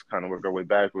 So let's kind of work our way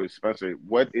backwards. Spencer,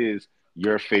 what is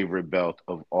your favorite belt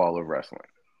of all of wrestling?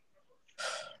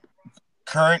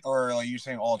 Current, or are you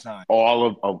saying all time? All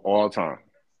of all time.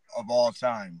 Of all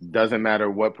time. Doesn't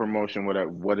matter what promotion, whatever.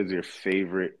 What is your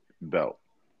favorite belt?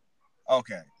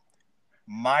 Okay.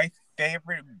 My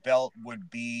favorite belt would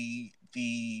be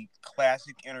the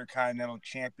Classic Intercontinental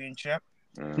Championship.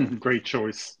 Great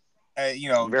choice.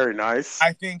 Very nice.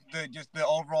 I think the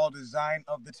overall design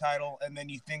of the title, and then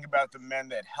you think about the men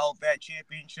that held that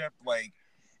championship. Like,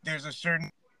 there's a certain,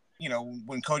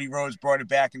 when Cody Rhodes brought it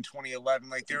back in 2011,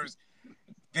 like there's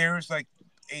like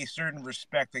a certain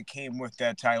respect that came with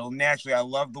that title. Naturally, I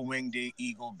love the Winged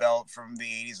Eagle belt from the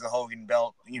 80s, the Hogan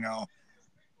belt,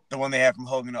 the one they have from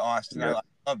Hogan to Austin. Yep. I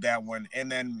love that one. And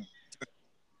then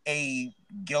a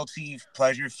guilty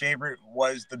pleasure favorite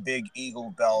was the Big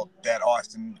Eagle belt that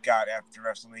Austin got after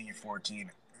WrestleMania 14.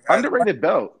 Underrated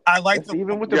belt. I like the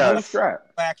even with the blue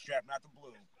strap. Black strap, not the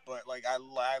blue. But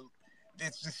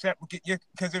it's the set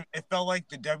because it felt like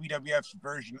the WWF's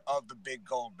version of the big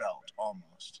gold belt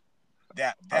almost.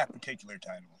 That particular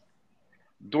title.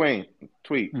 Dwayne,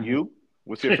 tweet you.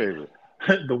 What's your favorite?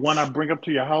 the one I bring up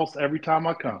to your house every time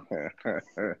I come. I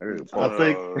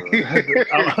think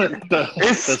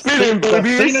It's spinning,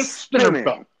 baby. the Cena It's spinner spinning.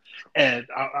 belt, and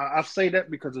I say that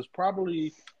because it's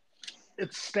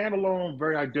standalone,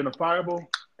 very identifiable,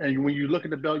 and when you look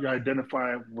at the belt, you're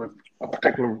identifying with a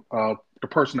particular the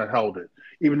person that held it.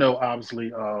 Even though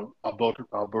obviously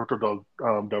Alberto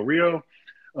Del Rio,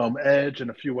 Edge, and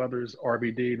a few others,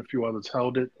 RVD, and a few others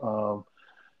held it.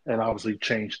 And obviously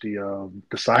changed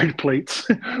the side plates.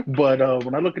 But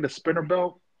when I look at the spinner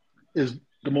belt, is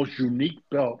the most unique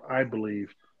belt I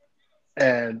believe,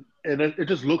 and it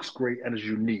just looks great and is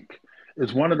unique.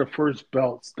 It's one of the first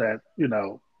belts that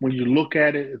when you look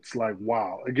at it, it's like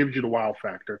wow. It gives you the wow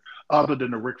factor, other than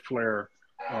the Ric Flair,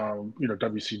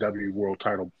 WCW world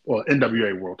title or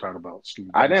NWA world title belt.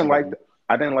 I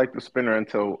didn't like the spinner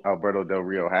until Alberto Del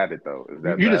Rio had it, though. Is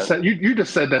that You bad?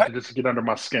 just said that to just get under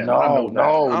my skin. No,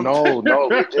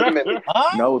 legitimately.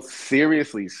 Huh? No,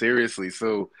 seriously.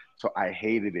 So I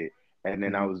hated it. And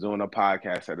then I was doing a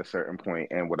podcast at a certain point,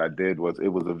 and what I did was it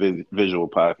was a visual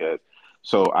podcast.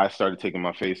 So I started taking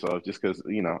my face off just because,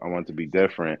 I wanted to be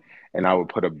different. And I would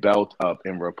put a belt up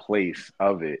in replace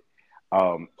of it.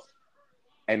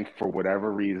 And for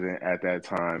whatever reason, at that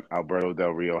time, Alberto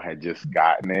Del Rio had just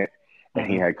gotten it. And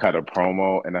he had cut a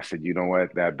promo, and I said, you know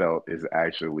what? That belt is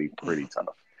actually pretty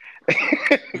tough.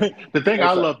 The thing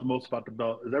I love the most about the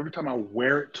belt is every time I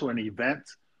wear it to an event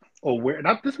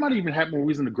this might even happen when we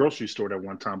was in the grocery store that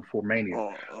one time before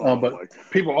Mania. But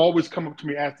people always come up to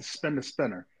me after spin the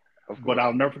spinner. But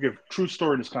I'll never forget, true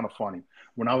story, and it's kind of funny.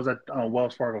 When I was at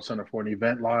Wells Fargo Center for an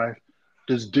event live,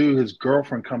 this dude, his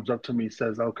girlfriend comes up to me and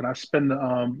says, oh, can I spin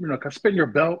can I spin your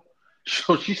belt?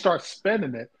 So she starts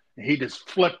spinning it. And he just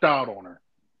flipped out on her.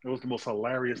 It was the most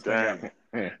hilarious thing ever.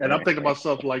 And I'm thinking to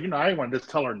myself, like, I ain't want to just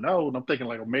tell her no. And I'm thinking,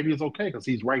 like, well, maybe it's okay because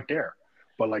he's right there.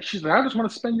 But, like, she's like, I just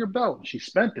want to spin your belt. And she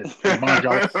spent it. And mind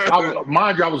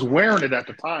you, I was wearing it at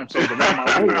the time. So it was around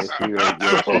my waist. She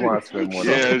wanted to spin more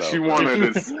than your belt. She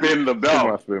wanted to spin the belt. She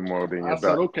wants to spin more than your belt. I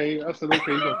said, okay.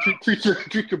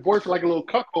 Treat your boyfriend like a little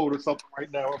cuckold or something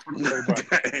right now in front of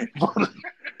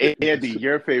everybody. Andy,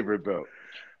 your favorite belt?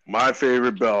 My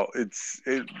favorite belt.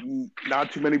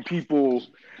 Not too many people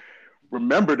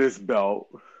remember this belt,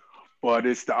 but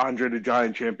it's the Andre the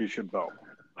Giant Championship belt.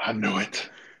 I knew it.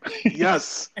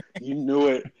 Yes, you knew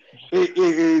it.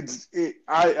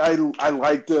 I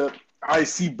like the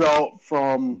IC belt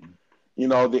from the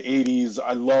 80s.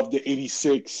 I love the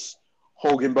 86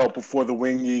 Hogan belt before the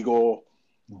Wing Eagle,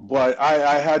 but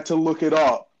I had to look it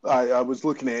up. I was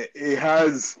looking at it. It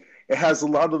has a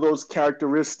lot of those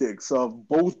characteristics of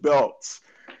both belts.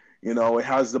 It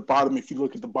has the bottom. If you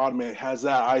look at the bottom, it has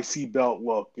that IC belt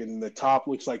look, and the top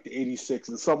looks like the 86.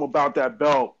 And something about that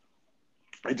belt,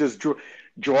 it just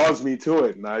draws me to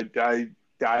it.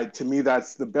 And to me,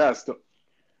 that's the best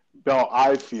belt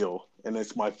I feel, and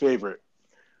it's my favorite.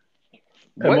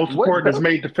 And most important, it's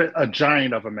made to fit a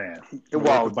giant of a man.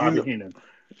 Well, Bobby Heenan.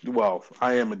 Well,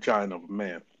 I am a giant of a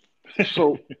man.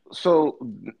 So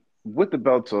with the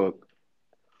belt talk,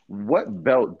 what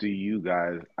belt do you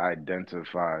guys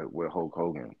identify with Hulk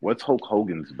Hogan? What's Hulk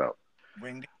Hogan's belt?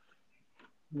 Winged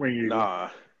Eagle. Nah.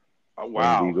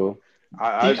 Wow. Winged Eagle.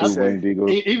 I'd say Winged Eagle.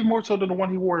 Even more so than the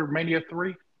one he wore at Mania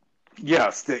 3?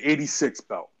 Yes, the 86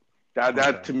 belt.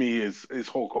 That to me is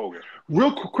Hulk Hogan.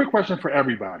 Real quick question for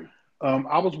everybody.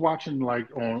 I was watching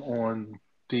like on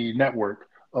the network,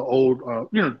 old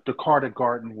the card at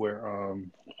Garden where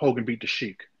Hogan beat the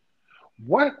Sheik.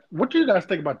 What do you guys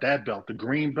think about that belt? The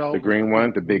green belt? The green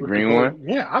one? The big green one?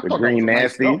 Yeah, I thought green that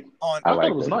was nasty. Nice on, I thought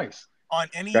it was nice. On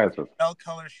any That's belt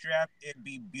color strap, it'd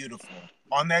be beautiful.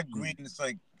 On that green, it's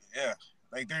like, yeah,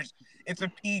 like it's a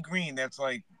pea green that's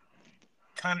like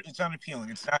it's unappealing.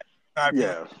 It's not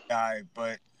appealing to the guy,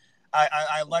 but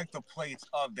I like the plates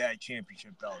of that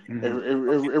championship belt.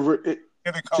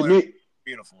 The color to me, is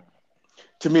beautiful.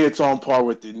 To me, it's on par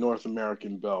with the North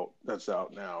American belt that's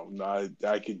out now.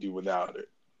 I could do without it.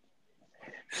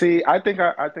 See, I think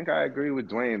I agree with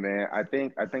Dwayne, man. I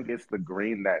think it's the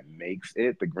green that makes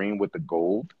it, the green with the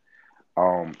gold,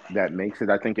 that makes it.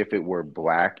 I think if it were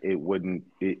black, it wouldn't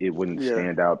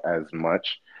stand out as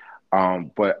much.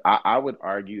 But I would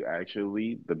argue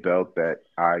actually the belt that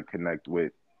I connect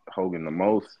with Hogan the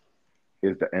most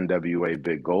is the NWA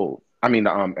Big Gold. I mean the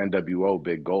NWO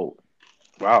Big Gold.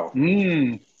 Wow.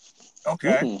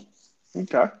 Okay.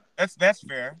 Okay. That's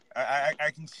fair.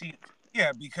 I can see.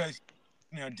 Yeah, because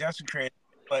desecrated,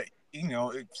 but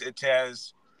it's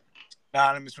as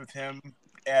synonymous with him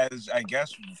as I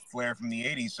guess Flair from the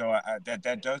 '80s. So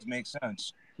that does make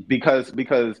sense. Because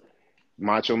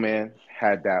Macho Man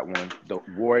had that one. The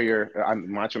Warrior,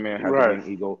 Macho Man had the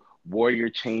Wing Eagle. Warrior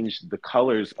changed the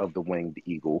colors of the winged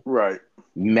eagle Right.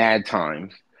 mad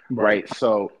times, right?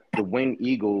 So the winged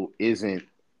eagle isn't.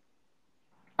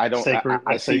 I don't. Sacred,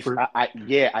 I see. sacred.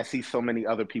 I see so many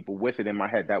other people with it in my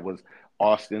head. That was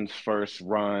Austin's first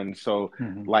run. So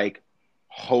like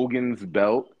Hogan's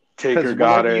belt. Taker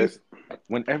got it.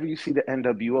 Whenever you see the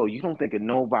NWO, you don't think of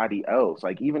nobody else.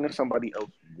 Like even if somebody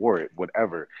else wore it,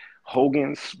 whatever.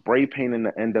 Hogan spray painting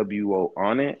the NWO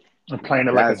on it And playing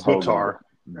it like a Hogan. guitar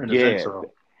in his Yeah,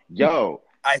 intro. yo,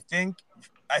 I think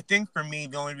for me,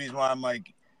 the only reason why I'm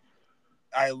like,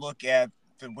 I look at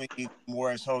the Wing Eagle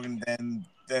more as Hogan than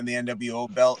the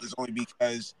NWO belt is only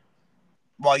because,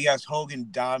 while yes, Hogan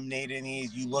dominated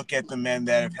these, you look at the men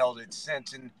that have held it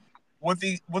since, and with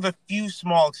a few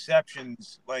small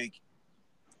exceptions, like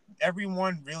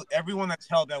everyone that's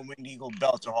held that Winged Eagle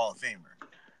belt's a Hall of Famer.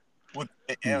 With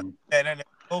that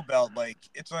NWO belt, like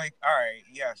it's like, all right,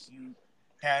 yes, you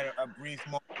had a brief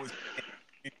moment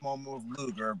with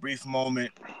Luger, a brief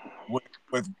moment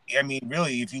with I mean,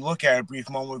 really, if you look at a brief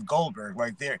moment with Goldberg,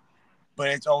 like there, but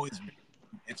it's always been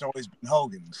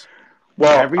Hogan's.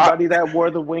 Well, everybody that wore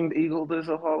the winged eagle is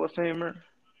a Hall of Famer.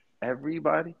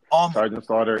 Everybody. Almost. Sergeant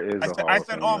Slaughter is a Hall I of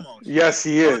said Famer. almost. Yes,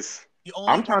 he is.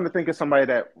 I'm trying to think of somebody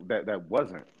that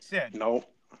wasn't. Sid. No.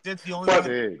 Sid's the only one.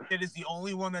 Sid is the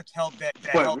only one that's held that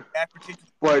held that particular.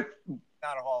 But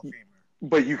not a Hall of Famer.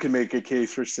 But you can make a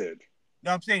case for Sid.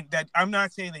 No, I'm saying that. I'm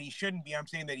not saying that he shouldn't be. I'm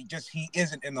saying that he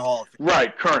isn't in the Hall of Fame.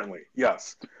 Right, currently,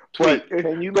 yes. Tweet.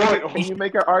 Can you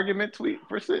make an argument? Tweet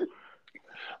for Sid.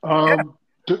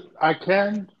 I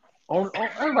can.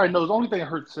 Everybody knows the only thing that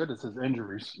hurts Sid is his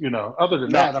injuries. You know, other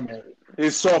than that, I mean,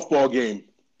 his softball game.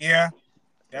 Yeah,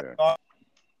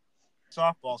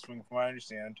 softball swing, from what I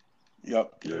understand.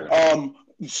 Yep. Yeah.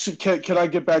 So can I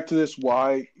get back to this?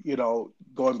 Why,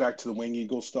 going back to the Wing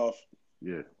Eagle stuff?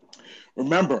 Yeah.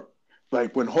 Remember,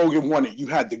 like when Hogan won it, you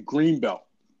had the green belt.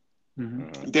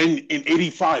 Mm-hmm. Then in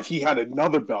 '85, he had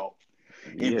another belt.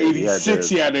 In '86,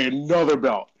 he had another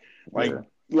belt. Like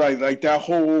that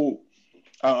whole.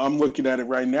 I'm looking at it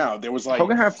right now. There was like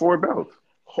Hogan had 4 belts.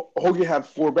 Hogan had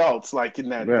 4 belts, like in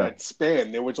that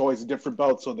span. There was always a different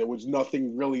belt, so there was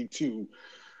nothing really to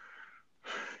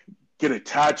get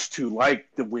attached to like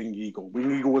the Wing Eagle.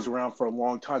 Wing Eagle was around for a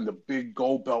long time. The big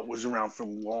gold belt was around for a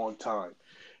long time.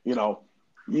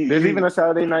 There's even a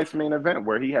Saturday Night's Main Event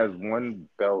where he has one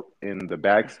belt in the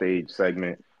backstage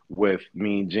segment with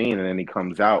Mean Gene, and then he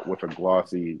comes out with a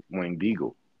glossy Winged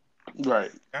Eagle.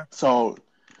 Right. Yeah.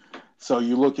 So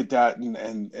you look at that,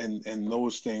 and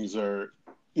those things are,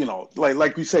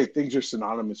 like we say, things are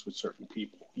synonymous with certain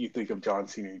people. You think of John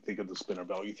Cena, you think of the spinner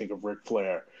belt, you think of Ric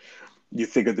Flair, you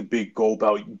think of the big gold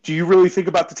belt. Do you really think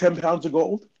about the 10 pounds of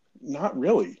gold? Not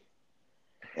really.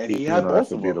 And he had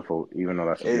both of them. Even though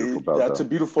that's a beautiful belt. That's a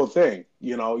beautiful thing.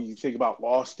 You think about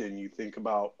Austin. You think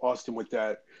about Austin with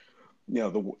that,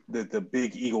 the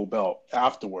big eagle belt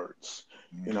afterwards.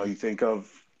 Mm-hmm. You think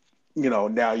of,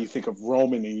 now you think of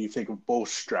Roman and you think of both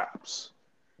straps.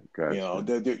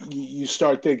 Gotcha. You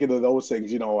start thinking of those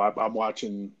things. I'm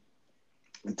watching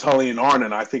Tully and Arn,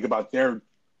 and I think about their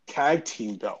tag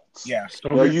team belts. Yes.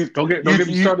 Don't get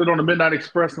me started on the Midnight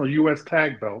Express and the U.S.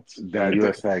 tag belts. The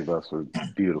U.S. tag belts were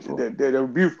beautiful. They're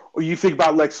beautiful. You think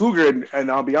about Lex Luger,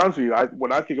 and I'll be honest with you,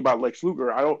 when I think about Lex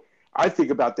Luger, I think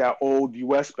about that old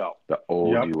U.S. belt. The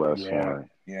old U.S. one.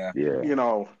 Yeah.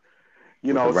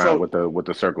 With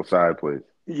the circle side, please.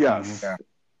 Yes. Yeah.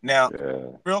 Now,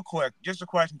 real quick, just a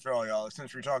question for all y'all,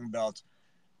 since we're talking belts.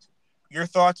 Your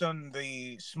thoughts on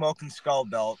the Smoking Skull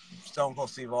belt, Stone Cold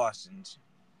Steve Austin's?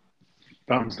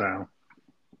 Thumbs down.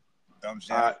 Thumbs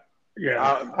down.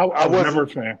 I was never a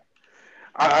fan.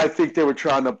 I think they were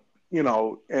trying to,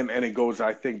 and it goes,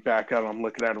 I think back out, I'm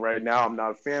looking at it right now, I'm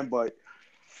not a fan, but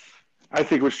I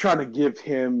think it was trying to give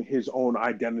him his own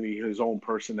identity, his own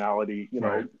personality.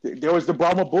 Right. There was the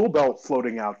Brahma Bull belt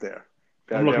floating out there.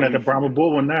 I'm looking at the Brahma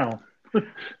Bull one now.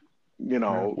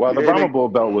 Well, the Brahma Bull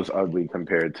belt was ugly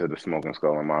compared to the Smoking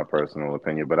Skull, in my personal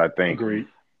opinion. But I think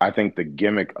the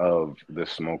gimmick of the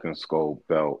Smoking Skull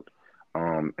belt,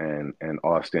 and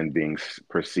Austin being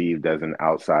perceived as an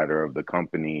outsider of the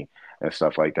company and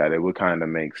stuff like that, it would kind of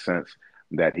make sense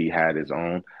that he had his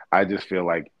own. I just feel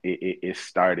like it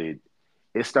started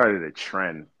a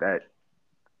trend that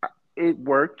it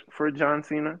worked for John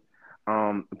Cena,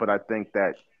 but I think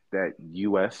that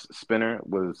U.S. spinner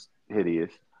was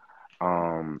hideous.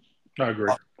 I agree.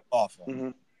 Awful. Mm-hmm.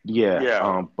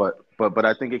 Yeah. But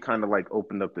I think it kind of like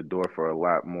opened up the door for a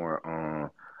lot more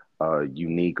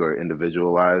unique or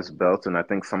individualized belts, and I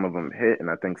think some of them hit, and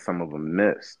I think some of them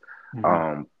missed.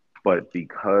 Mm-hmm. But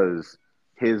because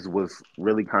his was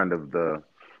really kind of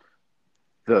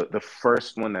the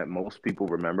first one that most people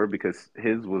remember because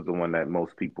his was the one that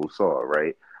most people saw,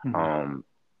 right? Mhm.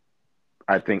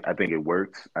 I think it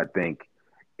works. I think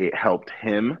it helped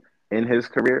him in his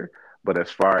career. But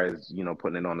as far as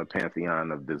putting it on the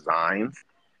pantheon of designs,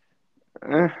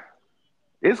 eh,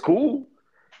 it's cool.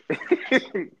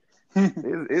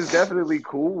 It's definitely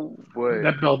cool, but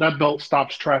That belt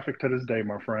stops traffic to this day,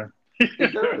 my friend.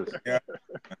 it does. Yeah,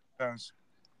 it does.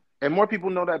 And more people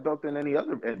know that belt than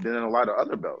a lot of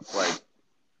other belts, like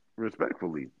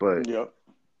respectfully. But Yep.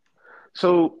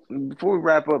 so before we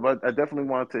wrap up, I definitely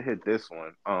wanted to hit this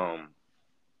one,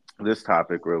 this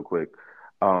topic real quick.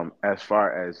 As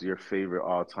far as your favorite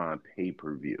all-time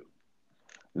pay-per-view.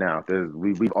 Now,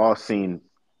 we've all seen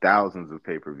thousands of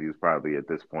pay-per-views probably at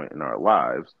this point in our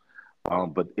lives.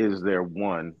 But is there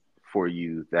one for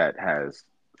you that has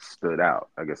stood out?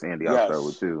 I guess Andy, I'll start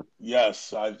with Yes. you.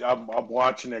 Yes. I'm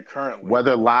watching it currently.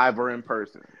 Whether live or in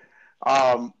person.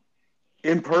 Um,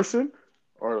 in person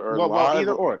or Well, live.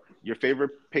 either or. Your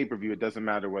favorite pay-per-view. It doesn't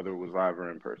matter whether it was live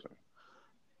or in person.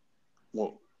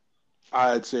 Well,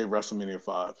 I'd say WrestleMania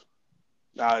 5.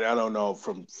 I don't know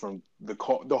from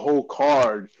the whole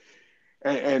card,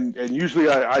 and usually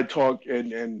I talk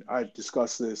and I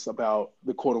discuss this about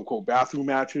the quote unquote bathroom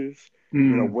matches.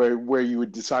 Mm. Where you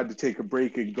would decide to take a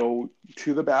break and go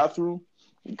to the bathroom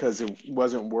because it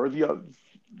wasn't worthy of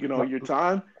Like, your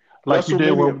time. like you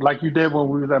did WrestleMania. when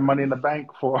we was at Money in the Bank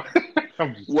for.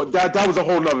 I'm just, Well, that was a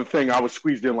whole nother thing. I was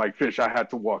squeezed in like fish. I had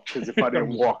to walk because if I I'm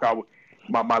didn't just, walk,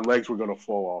 my legs were gonna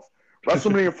fall off.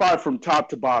 WrestleMania 5 from top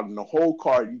to bottom, the whole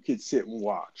card you could sit and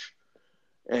watch,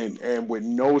 and with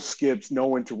no skips,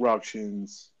 no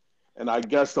interruptions, and I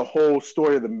guess the whole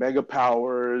story of the Mega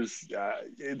Powers,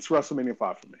 it's WrestleMania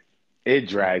 5 for me. It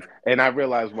drags, and I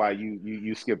realized why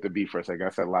you skipped the beat for a second. I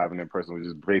said live and in person, which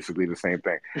is basically the same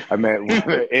thing. I meant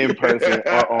in person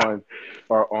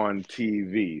or on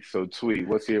TV. So, Tweet,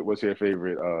 what's your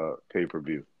favorite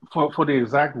pay-per-view? for the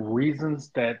exact reasons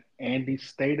that Andy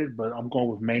stated, but I'm going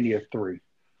with Mania 3.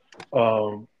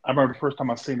 I remember the first time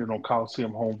I seen it on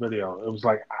Coliseum home video. It was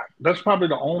like that's probably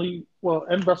the only. Well,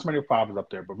 and WrestleMania 5 is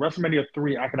up there, but WrestleMania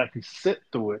 3, I could actually sit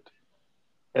through it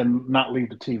and not leave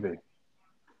the TV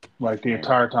like the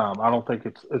entire time. I don't think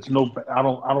it's no. I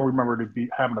don't remember to be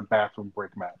having a bathroom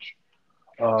break match.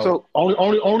 So,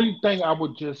 Only thing I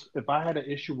would just if I had an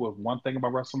issue with one thing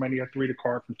about WrestleMania 3, the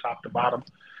card from top to bottom,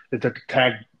 is that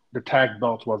the tag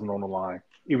belts wasn't on the line,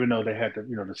 even though they had the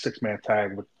 6-man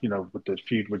tag with the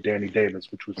feud with Danny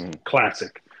Davis, which was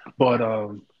classic. But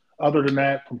other than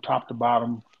that, from top to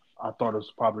bottom, I thought it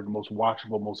was probably the most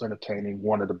watchable, most entertaining,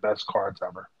 one of the best cards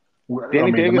ever. I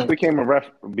Danny mean, Davis became a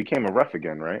ref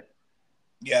again, right?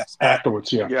 Yes.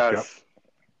 afterwards, yeah. Yep. Yes.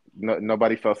 No,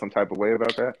 nobody felt some type of way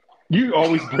about that. You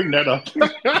always bring that up.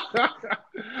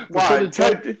 Why?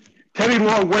 Teddy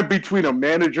Long went between a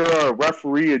manager, a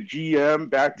referee, a GM,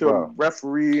 back to Bro.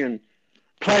 referee, and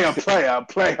player.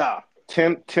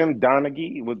 Tim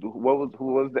Donaghy, who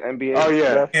was the NBA? Oh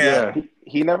yeah, ref? yeah.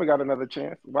 He never got another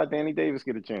chance. Why Danny Davis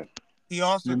get a chance? He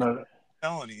also You know,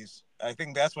 felonies. I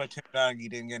think that's why Tim Donaghy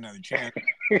didn't get another chance.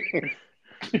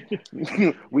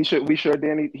 we sure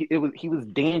Danny he was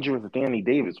dangerous Danny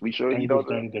Davis. We sure he Dangerous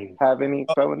don't Danny Davis. have any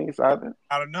felonies either.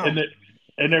 I don't know.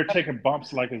 And they're taking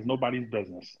bumps like it's nobody's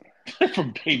business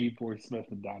from Davey Boy Smith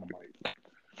and Dynamite.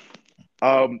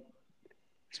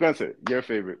 Spencer, your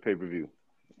favorite pay-per-view,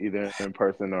 either in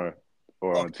person or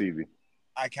on TV?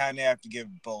 I kind of have to give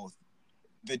both.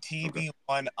 The TV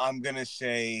one, I'm gonna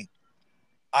say,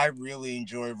 I really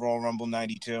enjoyed Royal Rumble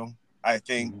 '92. I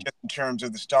think just in terms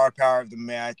of the star power of the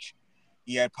match,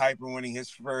 you had Piper winning his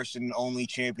first and only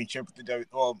championship with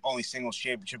only singles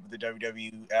championship with the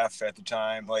WWF at the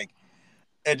time. Like,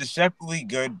 a deceptively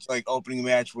good opening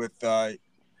match with.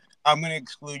 I'm going to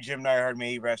exclude Jim Neidhart,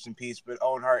 may he rest in peace, but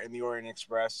Owen Hart and the Orient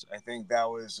Express. I think that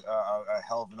was a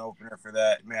hell of an opener for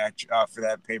that match, for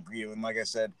that pay-per-view. And like I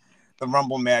said, the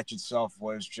Rumble match itself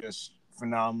was just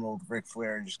phenomenal. Ric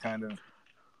Flair just kind of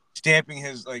stamping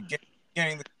his,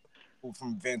 getting the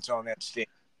from Vince on that stage.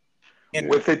 And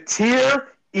with a tear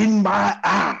in my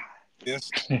eye.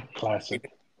 This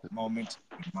Classic moment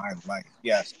in my life.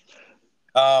 Yes.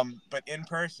 But in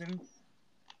person,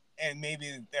 and maybe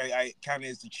I kind of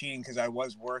is the cheating because I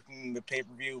was working the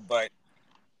pay-per-view, but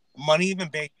Money in the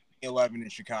Bank 11 in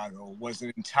Chicago was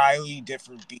an entirely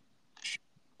different beat.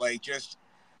 Just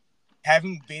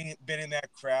having been in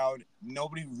that crowd,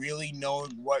 nobody really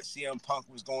knowing what CM Punk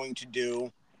was going to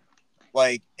do.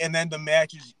 And then the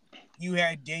matches, you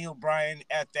had Daniel Bryan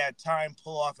at that time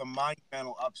pull off a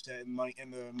monumental upset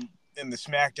in the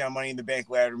SmackDown Money in the Bank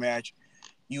ladder match.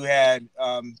 You had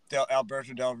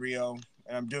Alberto Del Rio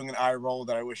and I'm doing an eye roll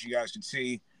that I wish you guys could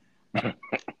see.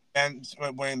 And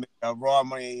winning the Raw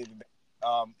Money,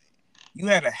 you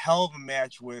had a hell of a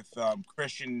match with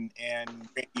Christian and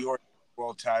Randy Orton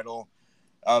world title.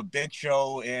 Big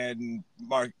Show and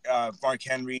Mark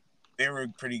Henry, they were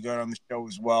pretty good on the show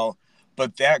as well.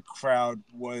 But that crowd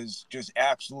was just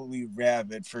absolutely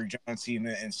rabid for John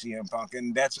Cena and CM Punk.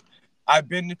 And I've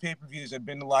been to pay-per-views, I've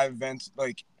been to live events.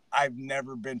 Like, I've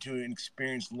never been to an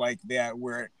experience like that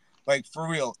where, like, for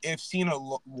real, if Cena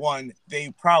won,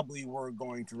 they probably were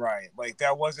going to riot. Like,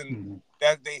 that wasn't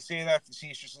that they say that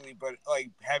facetiously, but like,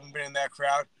 having been in that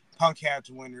crowd, Punk had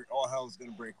to win or all hell is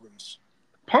going to break loose.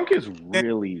 Punk is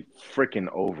really freaking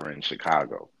over in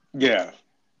Chicago. Yeah.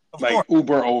 Of Like course.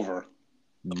 uber over.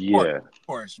 Of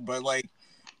course. But like,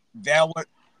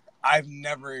 I've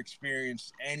never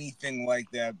experienced anything like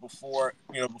that before,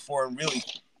 and really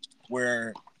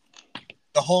where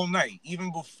the whole night,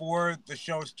 even before the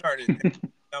show started,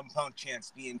 dumb Punk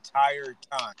chants the entire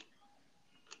time.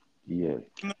 Yeah.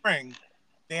 In the ring,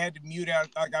 they had to mute out.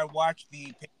 Like, I watched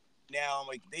the now, I'm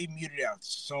like, they muted out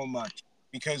so much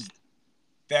because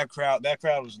that crowd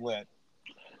was lit.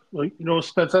 Well, you know,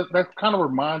 Spence, that kind of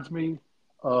reminds me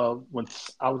when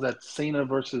I was at Cena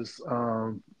versus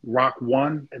Rock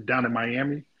 1 down in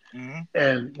Miami. Mm-hmm.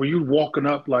 And when you walking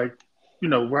up, like, you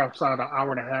know, we're outside an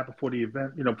hour and a half before the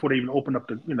event, you know, before they even open up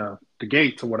the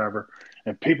gates or whatever,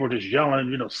 and people just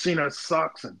yelling, you know, Cena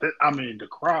sucks. And the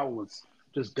crowd was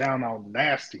just down out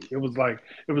nasty. It was,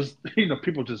 you know,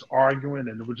 people just arguing,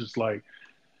 and it was just like,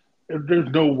 there's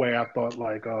no way I thought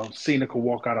like Cena could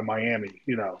walk out of Miami,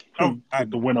 you know, with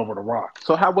the win over The Rock.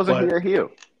 So how wasn't he a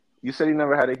heel? You said he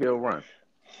never had a heel run.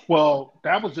 Well,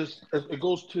 that was just, it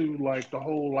goes to like the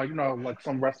whole, like, you know, like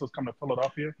some wrestlers come to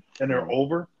Philadelphia and they're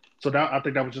over. So I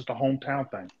think that was just a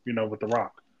hometown thing, you know, with The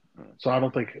Rock. So I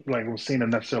don't think like it was Cena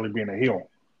necessarily being a heel.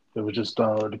 It was just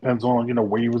it depends on, you know,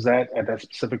 where he was at that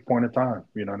specific point in time.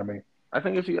 You know what I mean? I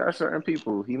think if you ask certain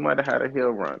people, he might have had a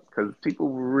heel run because people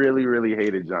really, really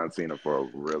hated John Cena for a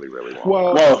really, really long time.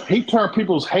 Well, he turned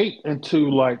people's hate into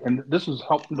like, and this was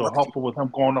helpful with him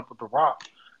going up with The Rock.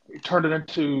 He turned it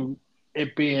into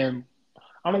it being,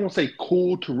 I don't want to say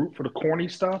cool to root for the corny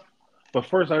stuff, but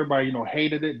first everybody, you know,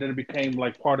 hated it. Then it became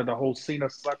like part of the whole Cena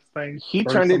sucks thing. He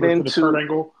turned it into the Kurt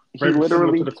Angle. Very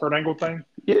similar to the Kurt Angle thing.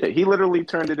 Yeah, he literally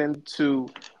turned it into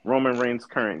Roman Reigns'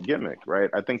 current gimmick, right?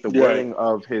 I think the wording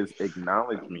of his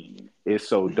acknowledgement is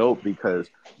so dope because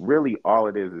really all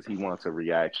it is he wants a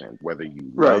reaction. Whether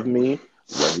you love me,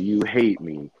 whether you hate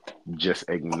me, just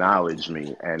acknowledge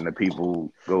me, and the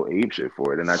people go apeshit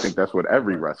for it. And I think that's what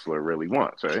every wrestler really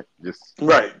wants, right? Just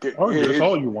that's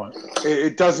all you want.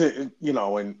 It doesn't, you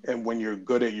know, and when you're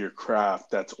good at your craft,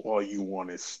 that's all you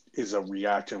want is a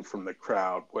reaction from the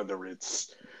crowd, whether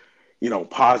it's, you know,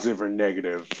 positive or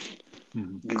negative.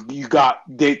 They're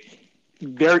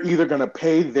either going to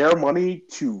pay their money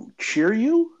to cheer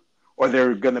you or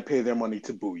they're going to pay their money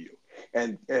to boo you.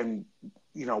 And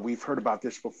you know, we've heard about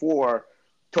this before,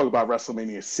 talk about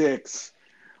WrestleMania 6,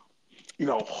 you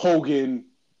know, Hogan,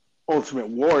 Ultimate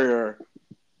Warrior.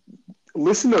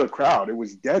 Listen to the crowd. It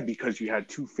was dead because you had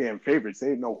two fan favorites. They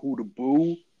didn't know who to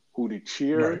boo, who to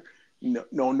cheer,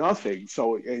 no nothing.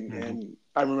 So, and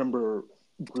I remember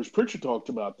Bruce Pritchard talked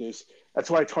about this. That's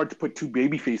why it's hard to put two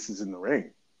baby faces in the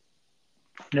ring.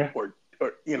 Yeah. Or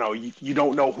you know, you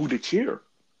don't know who to cheer.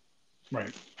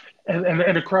 Right. And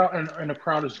the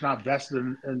crowd is not vested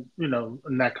in you know,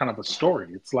 in that kind of a story.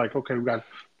 It's like, okay, we got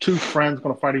two friends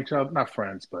going to fight each other, not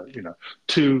friends, but you know,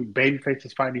 two baby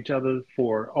faces fighting each other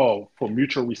for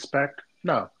mutual respect.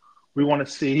 No, we want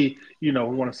to see, you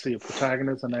know, a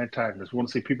protagonist and an antagonist. We want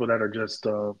to see people that are just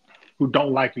who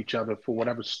don't like each other for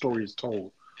whatever story is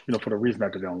told, you know, for the reason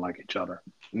that they don't like each other.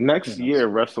 Next year,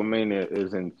 WrestleMania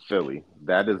is in Philly.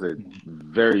 That is a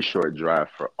very short drive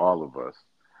for all of us.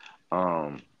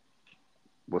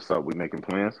 What's up? We making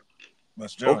plans?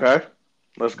 Let's do it. Okay.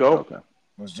 Let's go. Okay.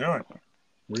 Let's do it.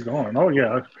 We're going. Oh,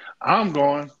 yeah. I'm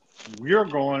going. You're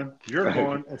going. You're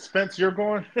going. And Spence, you're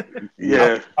going?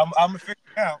 Yeah. I'm going to figure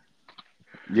it out.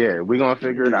 Yeah, we're going to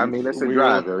figure it out. I mean, it's a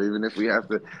drive, though, even if we have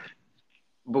to.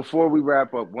 Before we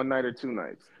wrap up, one night or two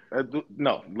nights?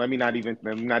 No, let me not even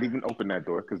open that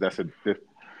door because that's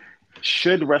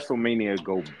should WrestleMania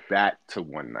go back to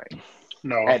one night?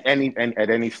 No. At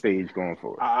any stage going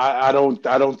forward. I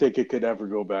don't think it could ever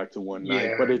go back to one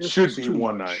night, but it should be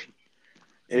one much. night.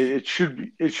 It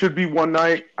should be one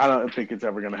night. I don't think it's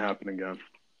ever going to happen again.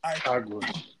 I agree.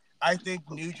 I think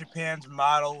New Japan's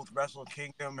model with Wrestle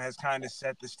Kingdom has kind of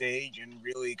set the stage and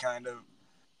really kind of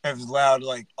has allowed,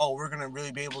 like, oh, we're going to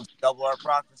really be able to double our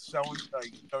profits, so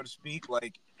to speak.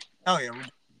 Like, hell yeah, we're doing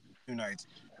 2 nights.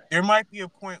 there might be a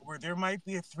point where there might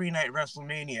be a 3-night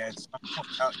WrestleMania at some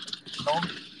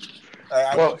point.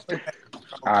 I Well,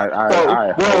 I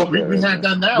well, hope We that had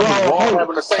that now. well, We're all hold,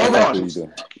 having the same hold on. matches.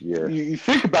 yeah, You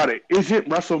think about it. Isn't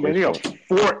WrestleMania It's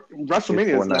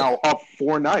WrestleMania four is now nights. up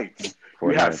 4 nights.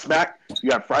 4 You have nights.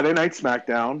 you have Friday Night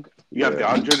SmackDown. You have the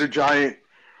Yeah. Andre the Giant,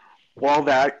 all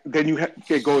that. Then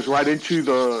it goes right into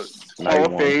the Night Hall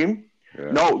of one. Fame.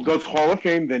 Yeah. No, it goes Hall of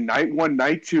Fame. Then night 1,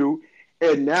 night 2,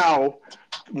 and now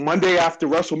Monday after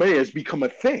WrestleMania has become a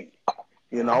thing.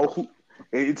 You know,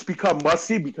 it's become must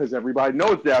see because everybody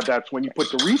knows that's when you put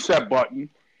the reset button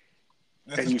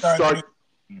That's and the you start of start.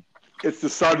 It's the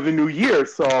start of the new year,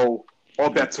 so all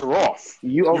bets are off.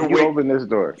 You You're open this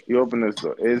door. You open this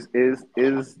door. Is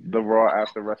the Raw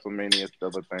after WrestleMania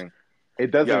still a thing?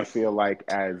 It doesn't Yes. feel like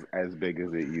as big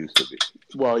as it used to be.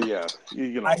 Well, yeah,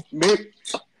 you know, I- maybe.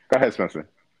 Go ahead, Spencer.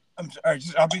 I'm sorry.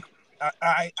 I'll be.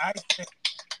 I think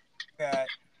that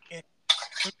it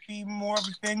would be more of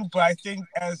a thing, but I think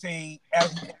as an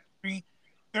industry,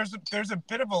 there's a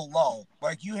bit of a lull.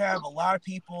 Like you have a lot of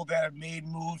people that have made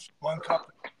moves from one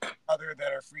company to another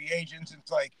that are free agents.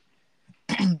 It's like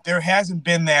there hasn't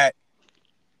been that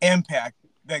impact,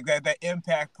 like that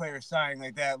impact player signing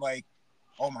like that. Like,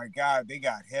 oh my God, they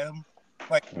got him.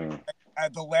 Like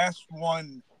at the last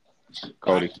one,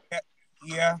 Cody.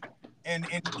 yeah, and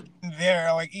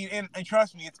there, like, and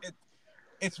trust me,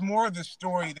 it's more the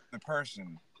story than the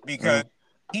person because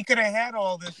he could have had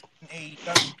all this in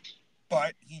AEW,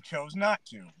 but he chose not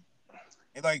to.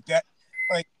 Like that,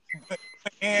 like,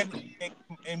 and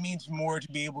it means more to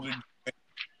be able to do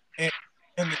it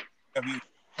in the AEW,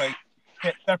 like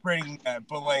separating that.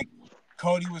 But like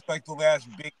Cody was like the last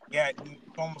big yet, and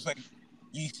it's almost like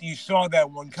you saw that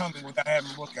one coming without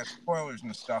having to look at spoilers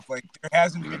and stuff. Like there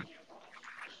hasn't been.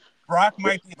 Brock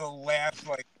might be the last,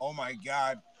 like, oh my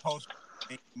God, post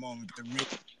moment to really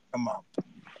come up.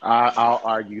 I'll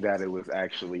argue that it was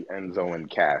actually Enzo and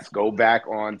Cass. Go back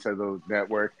onto the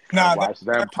network Nah, and watch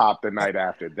them pop the night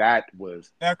after. That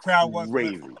was that crowd was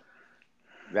crazy.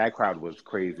 That crowd was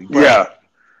crazy. But, Yeah.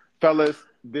 fellas,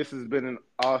 this has been an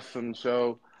awesome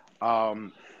show.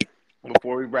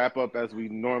 Before we wrap up, as we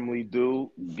normally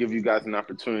do, give you guys an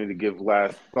opportunity to give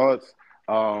last thoughts.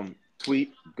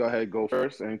 Tweet, go ahead, go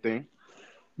first. Anything?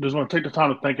 Just want to take the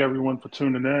time to thank everyone for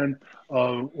tuning in.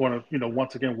 Want to,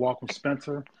 once again, welcome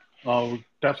Spencer.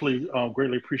 Definitely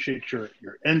greatly appreciate your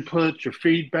input, your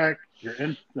feedback,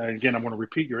 and again, I want to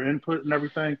repeat your input and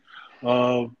everything.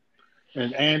 And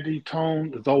Andy,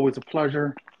 Tone, it's always a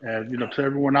pleasure. And, to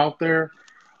everyone out there,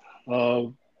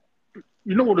 what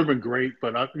would have been great,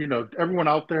 but, everyone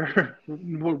out there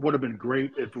would have been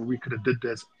great if we could have did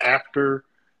this after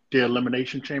the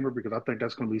Elimination Chamber, because I think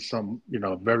that's going to be some,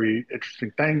 very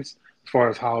interesting things as far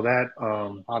as how that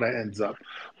ends up.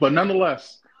 But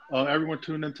nonetheless, everyone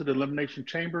tune into the Elimination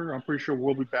Chamber. I'm pretty sure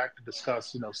we'll be back to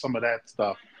discuss, some of that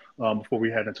stuff before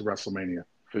we head into WrestleMania.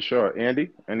 For sure. Andy,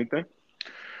 anything?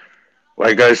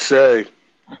 Like I say,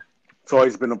 it's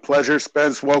always been a pleasure.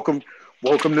 Spence, welcome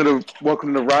to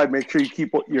the ride. Make sure you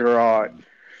keep your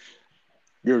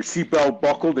seatbelt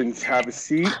buckled and have a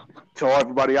seat. Tell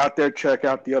everybody out there, check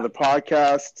out the other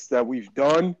podcasts that we've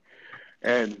done.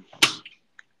 And,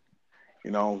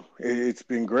 it's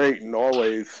been great. And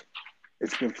always,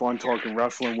 it's been fun talking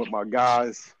wrestling with my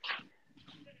guys.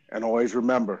 And always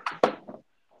remember,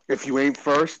 if you ain't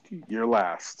first, you're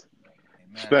last.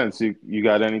 Amen. Spence, you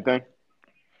got anything?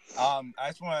 I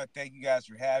just want to thank you guys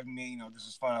for having me. This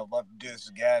is fun. I'd love to do this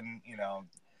again.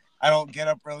 I don't get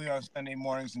up early on Sunday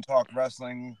mornings and talk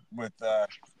wrestling with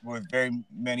very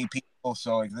many people.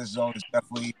 So like this is always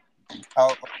definitely a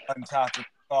fun topic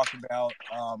to talk about.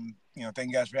 Thank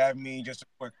you guys for having me. Just a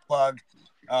quick plug.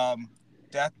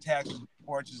 Death Taxes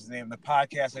Sports is the name of the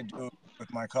podcast I do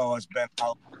with my co-host Ben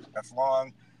F.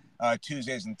 Long.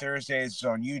 Tuesdays and Thursdays. It's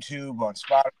on YouTube, on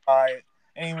Spotify,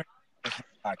 anywhere you listen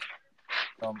to podcasts.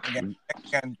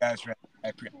 Again, guys, I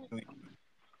appreciate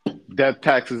it. Death,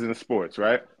 Taxes, and Sports,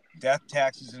 right? Death,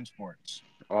 Taxes, and Sports.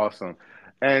 Awesome.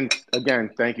 And again,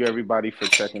 thank you everybody for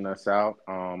checking us out.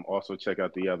 Also check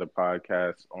out the other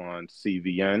podcasts on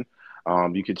CVN.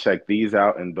 You can check these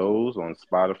out and those on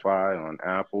Spotify, on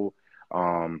Apple.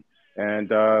 And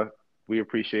we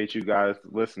appreciate you guys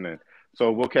listening.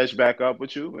 So we'll catch back up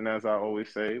with you. And as I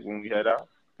always say when we head out,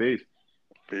 peace.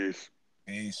 Peace.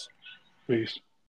 Peace. Peace.